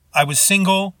was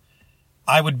single.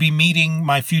 I would be meeting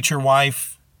my future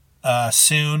wife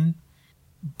soon,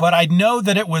 but I know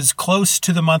that it was close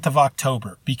to the month of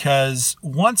October, because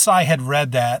once I had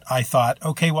read that, I thought,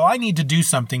 okay, well, I need to do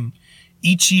something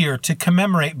each year to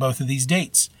commemorate both of these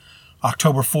dates.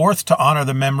 October 4th to honor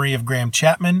the memory of Graham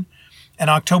Chapman, and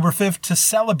October 5th to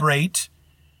celebrate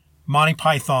Monty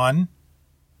Python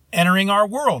entering our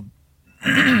world.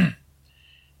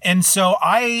 And so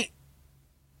I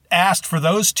asked for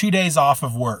those 2 days off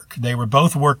of work. They were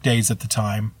both work days at the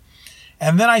time.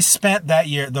 And then I spent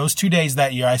those 2 days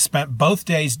that year, I spent both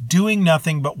days doing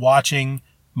nothing but watching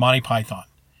Monty Python.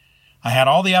 I had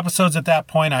all the episodes at that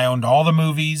point. I owned all the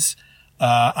movies.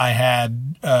 I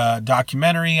had a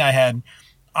documentary. I had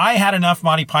enough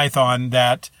Monty Python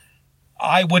that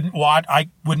I wouldn't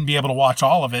be able to watch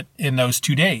all of it in those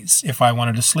 2 days if I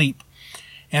wanted to sleep.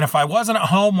 And if I wasn't at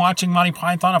home watching Monty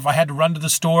Python, if I had to run to the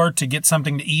store to get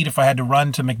something to eat, if I had to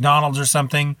run to McDonald's or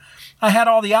something, I had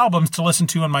all the albums to listen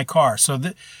to in my car. So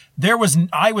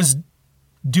I was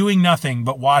doing nothing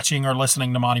but watching or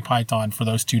listening to Monty Python for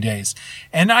those 2 days.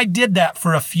 And I did that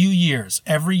for a few years.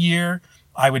 Every year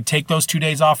I would take those 2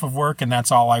 days off of work, and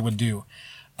that's all I would do.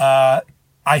 I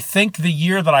think the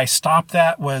year that I stopped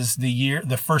that was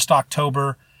the first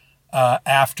October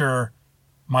after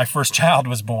my first child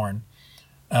was born.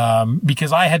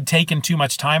 Because I had taken too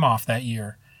much time off that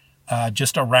year,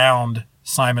 just around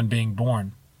Simon being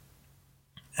born.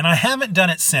 And I haven't done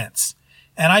it since.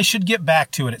 And I should get back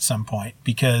to it at some point,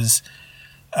 because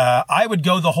I would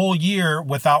go the whole year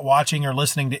without watching or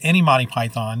listening to any Monty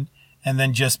Python. and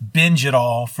then just binge it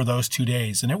all for those 2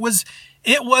 days. And it was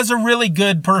a really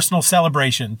good personal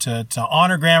celebration to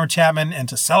honor Grandma Chapman and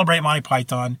to celebrate Monty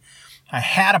Python. I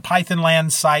had a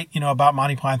Pythonland site, about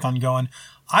Monty Python going.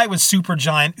 I was super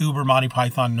giant uber Monty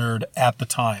Python nerd at the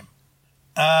time.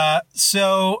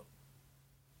 So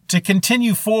to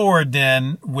continue forward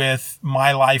then with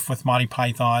my life with Monty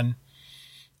Python,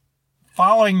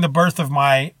 following the birth of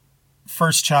my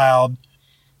first child,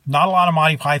 not a lot of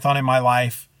Monty Python in my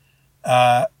life.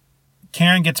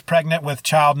 Karen gets pregnant with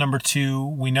child number 2.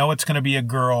 We know it's going to be a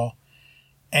girl.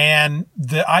 And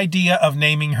the idea of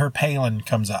naming her Palin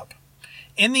comes up.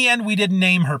 In the end, we didn't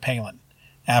name her Palin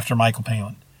after Michael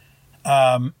Palin.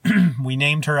 We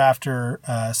named her after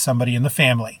somebody in the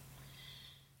family.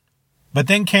 But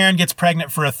then Karen gets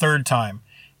pregnant for a third time.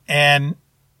 And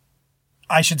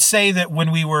I should say that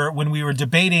when we were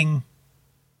debating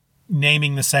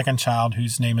naming the second child,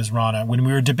 whose name is Rana, when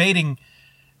we were debating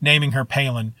naming her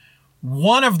Palin,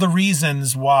 one of the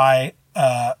reasons why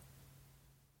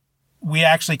we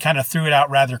actually kind of threw it out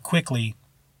rather quickly,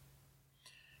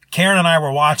 Karen and I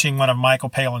were watching one of Michael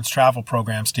Palin's travel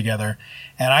programs together,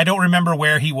 and I don't remember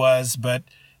where he was, but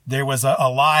there was a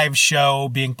live show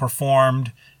being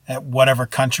performed at whatever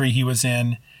country he was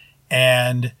in,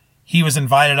 and he was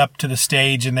invited up to the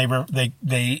stage, and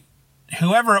they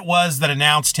whoever it was that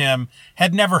announced him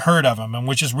had never heard of him and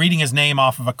was just reading his name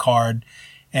off of a card,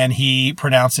 and he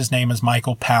pronounced his name as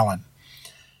Michael Palin.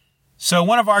 So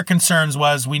one of our concerns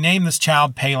was we named this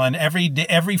child Palin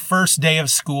every first day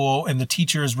of school, and the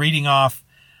teacher is reading off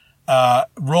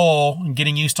roll and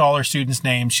getting used to all her students'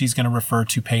 names. She's going to refer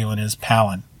to Palin as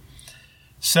Palin.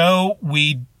 So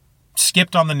we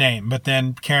skipped on the name, but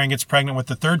then Karen gets pregnant with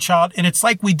the third child, and it's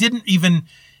like we didn't even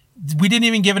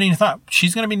give it any thought.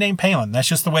 She's going to be named Palin. That's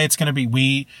just the way it's going to be.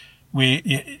 We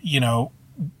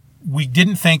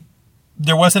didn't think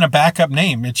there wasn't a backup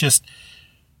name. It's just,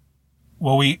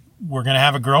 well, we're going to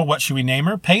have a girl. What should we name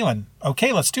her? Palin.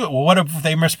 Okay, let's do it. Well, what if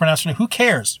they mispronounce her name? Who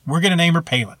cares? We're going to name her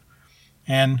Palin.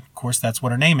 And of course, that's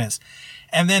what her name is.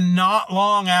 And then not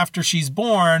long after she's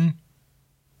born,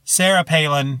 Sarah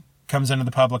Palin comes into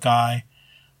the public eye.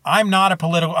 I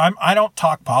don't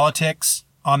talk politics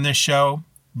on this show,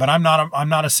 but I'm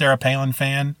not a Sarah Palin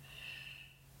fan.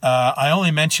 I only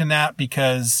mention that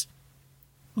because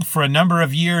for a number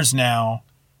of years now,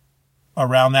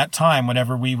 around that time,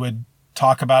 whenever we would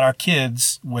talk about our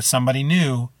kids with somebody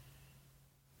new,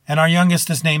 and our youngest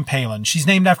is named Palin. She's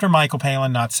named after Michael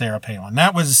Palin, not Sarah Palin.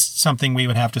 That was something we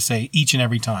would have to say each and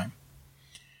every time.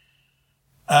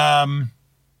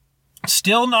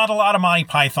 Still not a lot of Monty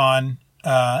Python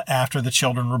after the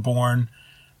children were born.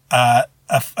 A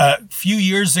few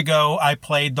years ago, I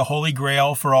played the Holy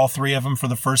Grail for all 3 of them for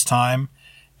the first time,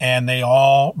 and they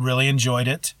all really enjoyed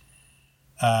it.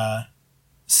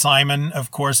 Simon, of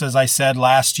course, as I said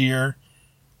last year,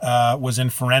 was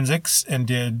in forensics and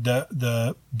did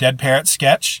the Dead Parrot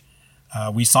sketch.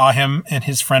 We saw him and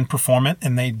his friend perform it,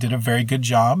 and they did a very good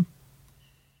job.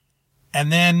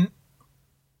 And then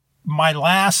my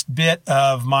last bit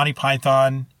of Monty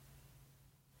Python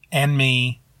and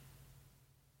me,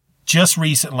 just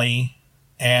recently,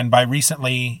 and by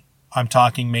recently, I'm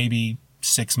talking maybe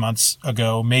 6 months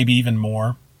ago, maybe even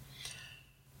more,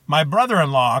 my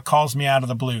brother-in-law calls me out of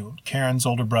the blue, Karen's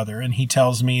older brother, and he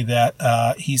tells me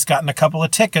that he's gotten a couple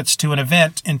of tickets to an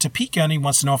event in Topeka, and he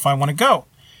wants to know if I want to go.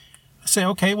 I say,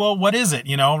 okay, well, what is it?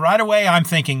 Right away, I'm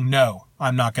thinking, no,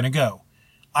 I'm not going to go.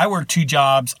 I work 2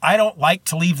 jobs. I don't like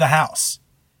to leave the house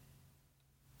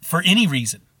for any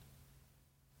reason.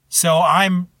 So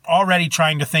I'm already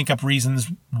trying to think up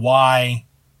reasons why,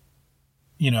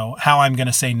 how I'm going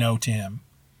to say no to him.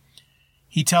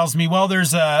 He tells me, well,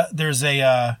 there's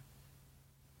a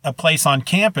place on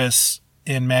campus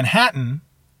in Manhattan.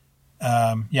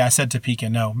 I said Topeka.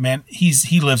 No,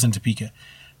 he lives in Topeka.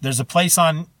 There's a place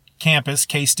on campus,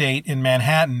 K-State in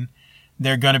Manhattan.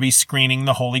 They're going to be screening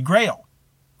the Holy Grail.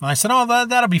 And I said, oh,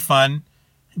 that'll be fun.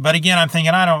 But again, I'm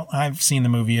thinking, I've seen the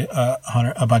movie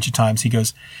a bunch of times. He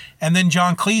goes, and then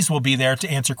John Cleese will be there to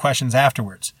answer questions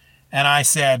afterwards. And I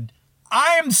said,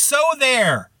 I am so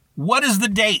there. What is the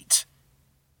date?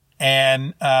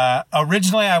 And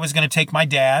originally I was going to take my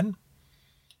dad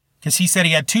because he said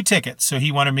he had 2 tickets. So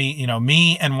he wanted me,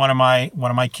 me and one of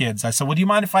my kids. I said, well, do you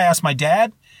mind if I ask my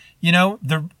dad?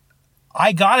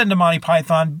 I got into Monty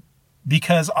Python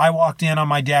because I walked in on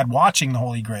my dad watching the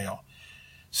Holy Grail.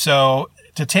 So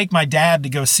to take my dad to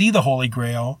go see the Holy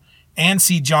Grail and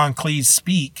see John Cleese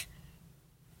speak,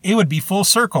 it would be full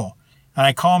circle. And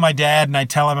I call my dad and I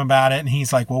tell him about it. And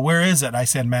he's like, well, where is it? I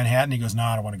said, Manhattan. He goes, no,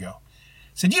 I don't want to go.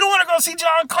 I said, you don't want to go see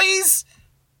John Cleese?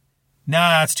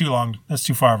 Nah, that's too long. That's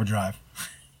too far of a drive.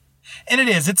 And it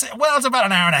is. It's about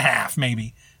an hour and a half,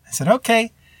 maybe. I said,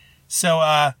 okay.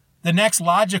 So the next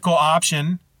logical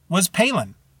option was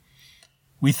Palin.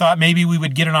 We thought maybe we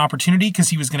would get an opportunity because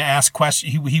he was going to ask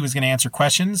questions. He was going to answer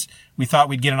questions. We thought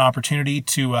we'd get an opportunity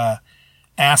to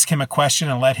ask him a question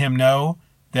and let him know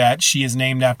that she is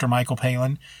named after Michael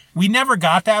Palin. We never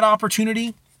got that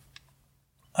opportunity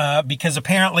because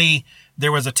apparently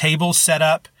there was a table set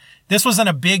up. This was in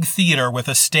a big theater with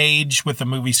a stage with a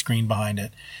movie screen behind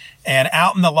it. And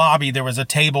out in the lobby, there was a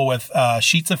table with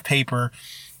sheets of paper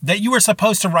that you were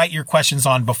supposed to write your questions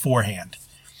on beforehand.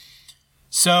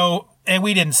 So, and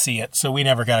we didn't see it, so we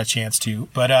never got a chance to.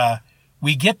 But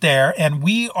we get there, and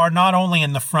we are not only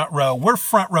in the front row, we're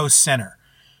front row center.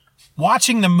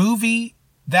 Watching the movie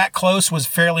that close was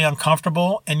fairly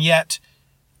uncomfortable, and yet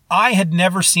I had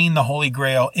never seen The Holy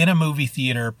Grail in a movie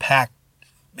theater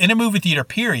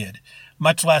period,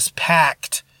 much less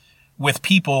packed with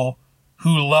people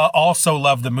who also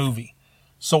love the movie.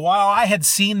 So while I had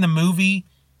seen the movie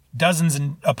dozens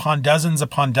upon dozens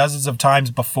of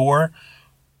times before,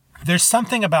 there's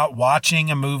something about watching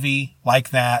a movie like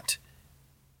that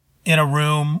in a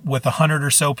room with 100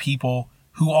 or so people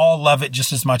who all love it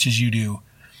just as much as you do,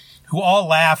 who all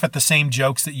laugh at the same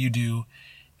jokes that you do.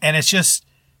 And it's just,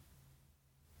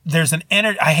 there's an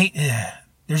energy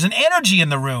in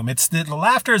the room. The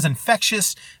laughter is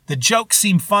infectious. The jokes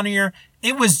seem funnier.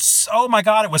 It was, oh my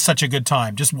God, it was such a good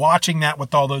time just watching that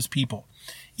with all those people.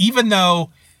 Even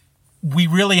though we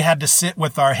really had to sit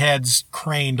with our heads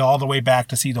craned all the way back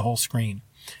to see the whole screen.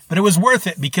 But it was worth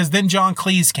it because then John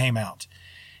Cleese came out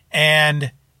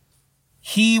and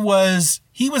he was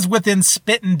within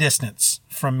spitting distance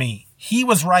from me. He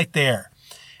was right there.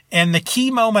 And the key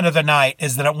moment of the night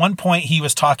is that at one point he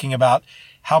was talking about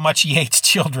how much he hates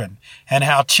children and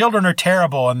how children are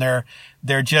terrible and they're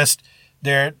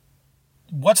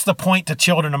what's the point to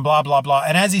children and blah, blah, blah.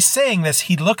 And as he's saying this,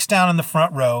 he looks down in the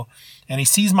front row and he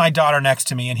sees my daughter next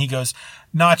to me and he goes,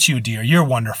 "Not you, dear. You're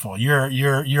wonderful.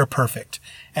 You're perfect."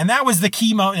 And that was the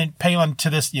key moment, Palin, to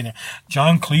this,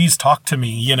 John Cleese talked to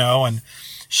me, and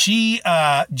she,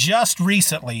 just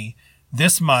recently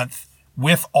this month,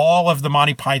 with all of the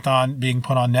Monty Python being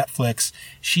put on Netflix,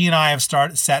 she and I have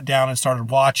sat down and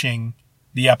started watching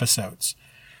the episodes.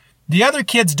 The other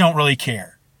kids don't really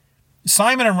care.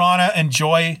 Simon and Rana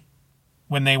enjoy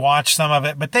when they watch some of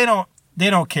it, but they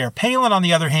don't care. Palin, on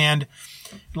the other hand,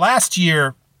 last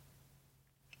year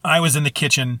I was in the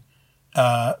kitchen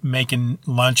making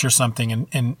lunch or something,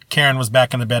 and Karen was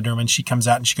back in the bedroom, and she comes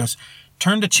out and she goes,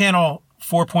 "Turn to channel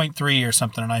 4.3 or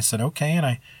something." And I said, okay. And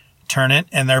I turn it,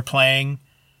 and they're playing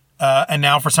and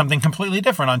now for something completely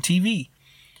different on TV.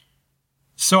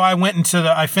 So I went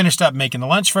I finished up making the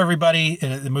lunch for everybody.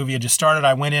 The movie had just started.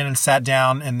 I went in and sat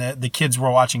down, and the kids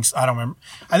were watching. I don't remember.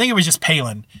 I think it was just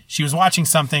Palin. She was watching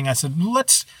something. I said,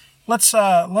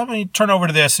 let me turn over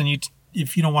to this. And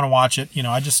if you don't want to watch it,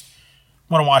 I just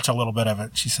want to watch a little bit of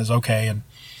it. She says, okay. And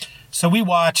so we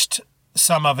watched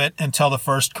some of it until the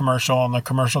first commercial, and the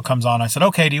commercial comes on. I said,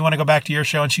 okay, do you want to go back to your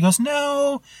show? And she goes,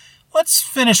 no, let's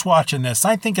finish watching this.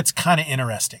 I think it's kind of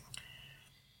interesting.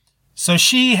 So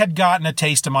she had gotten a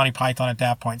taste of Monty Python at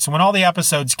that point. So when all the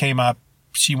episodes came up,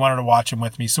 she wanted to watch them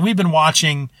with me. So we've been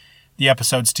watching the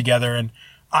episodes together, and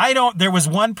there was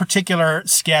one particular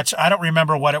sketch. I don't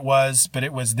remember what it was, but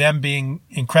it was them being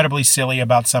incredibly silly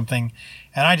about something.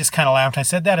 And I just kind of laughed. I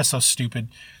said, that is so stupid.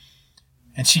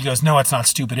 And she goes, no, it's not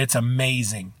stupid. It's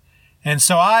amazing. And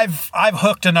so I've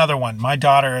hooked another one. My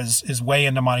daughter is way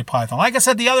into Monty Python. Like I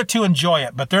said, the other two enjoy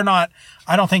it, but they're not,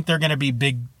 I don't think they're going to be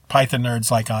big Python nerds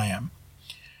like I am.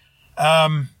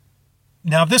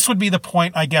 Now this would be the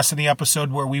point, I guess, in the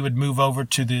episode where we would move over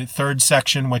to the third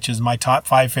section, which is my top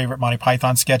 5 favorite Monty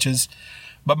Python sketches.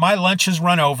 But my lunch has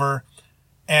run over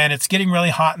and it's getting really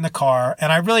hot in the car,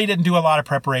 and I really didn't do a lot of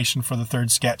preparation for the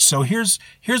third sketch. So here's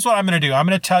what I'm going to do. I'm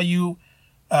going to tell you,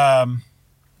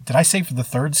 did I say for the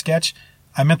third sketch?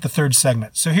 I meant the third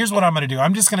segment. So here's what I'm going to do.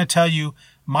 I'm just going to tell you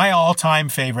my all-time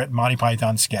favorite Monty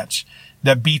Python sketch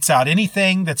that beats out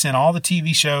anything that's in all the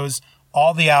TV shows,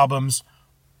 all the albums,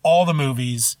 all the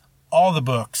movies, all the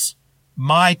books.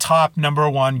 My top number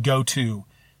one go-to.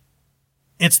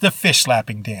 It's the fish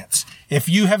slapping dance. If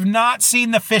you have not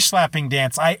seen the fish slapping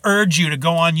dance, I urge you to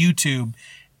go on YouTube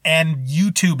and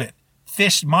YouTube it.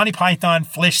 Monty Python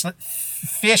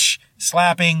fish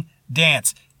slapping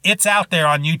dance. It's out there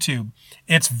on YouTube.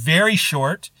 It's very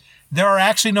short. There are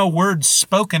actually no words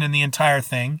spoken in the entire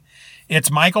thing. It's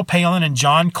Michael Palin and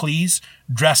John Cleese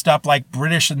dressed up like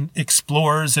British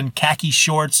explorers in khaki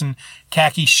shorts and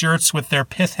khaki shirts with their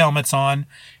pith helmets on,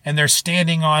 and they're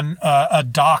standing on a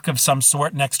dock of some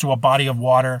sort next to a body of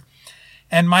water.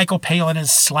 And Michael Palin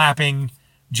is slapping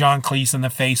John Cleese in the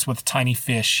face with tiny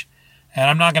fish. And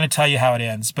I'm not going to tell you how it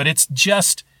ends, but it's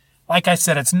just, like I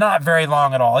said, it's not very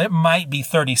long at all. It might be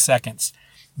 30 seconds,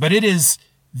 but it is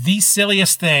the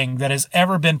silliest thing that has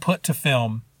ever been put to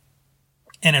film.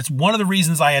 And it's one of the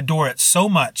reasons I adore it so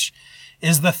much,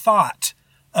 is the thought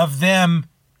of them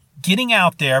getting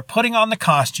out there, putting on the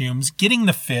costumes, getting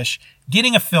the fish,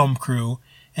 getting a film crew,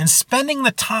 and spending the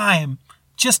time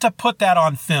just to put that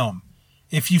on film.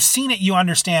 If you've seen it, you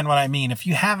understand what I mean. If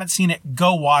you haven't seen it,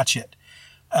 go watch it.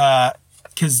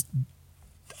 Because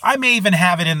I may even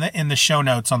have it in the show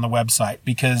notes on the website,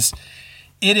 because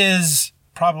it is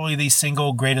probably the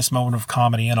single greatest moment of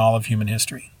comedy in all of human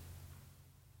history.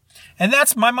 And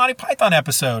that's my Monty Python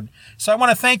episode. So I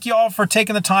want to thank you all for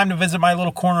taking the time to visit my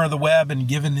little corner of the web and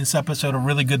giving this episode a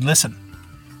really good listen.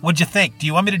 What'd you think? Do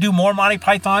you want me to do more Monty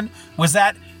Python? Was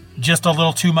that just a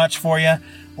little too much for you?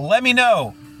 Let me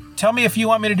know. Tell me if you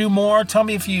want me to do more. Tell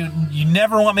me if you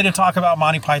never want me to talk about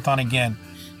Monty Python again.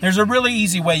 There's a really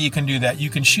easy way you can do that.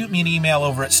 You can shoot me an email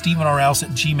over at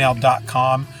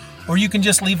stevenorelse@gmail.com, or you can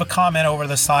just leave a comment over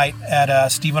the site at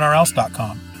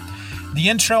stevenorelse.com. The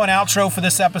intro and outro for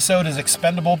this episode is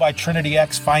Expendable by Trinity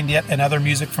X. Find it and other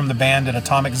music from the band at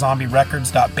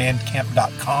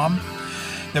atomiczombierecords.bandcamp.com.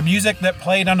 The music that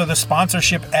played under the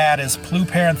sponsorship ad is Plu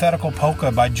Parenthetical Polka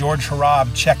by George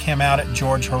Harab. Check him out at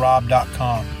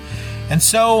georgeharab.com. And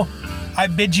so, I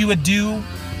bid you adieu.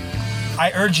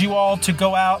 I urge you all to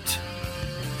go out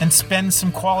and spend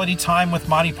some quality time with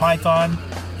Monty Python.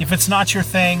 If it's not your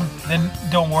thing, then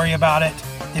don't worry about it.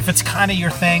 If it's kind of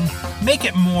your thing, make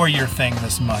it more your thing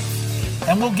this month.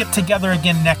 And we'll get together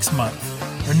again next month,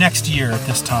 or next year at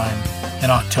this time in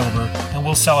October, and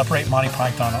we'll celebrate Monty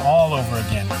Python all over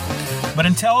again. But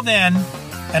until then,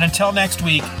 and until next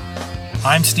week,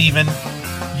 I'm Steven,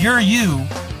 you're you,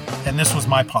 and this was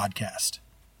my podcast.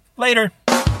 Later.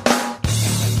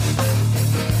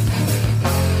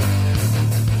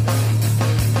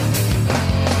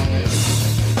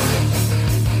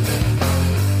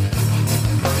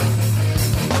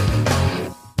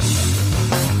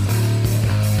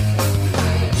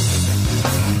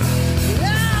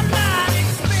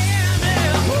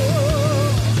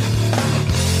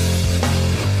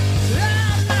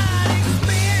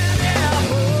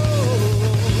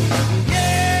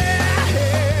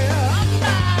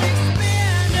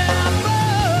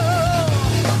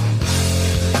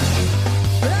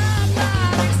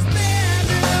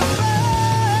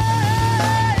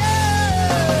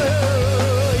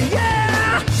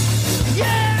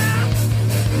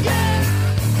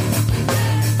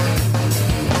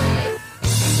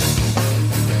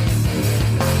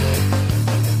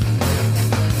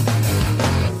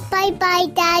 Bye-bye,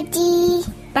 Daddy.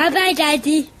 Bye-bye,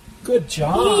 Daddy. Good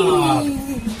job.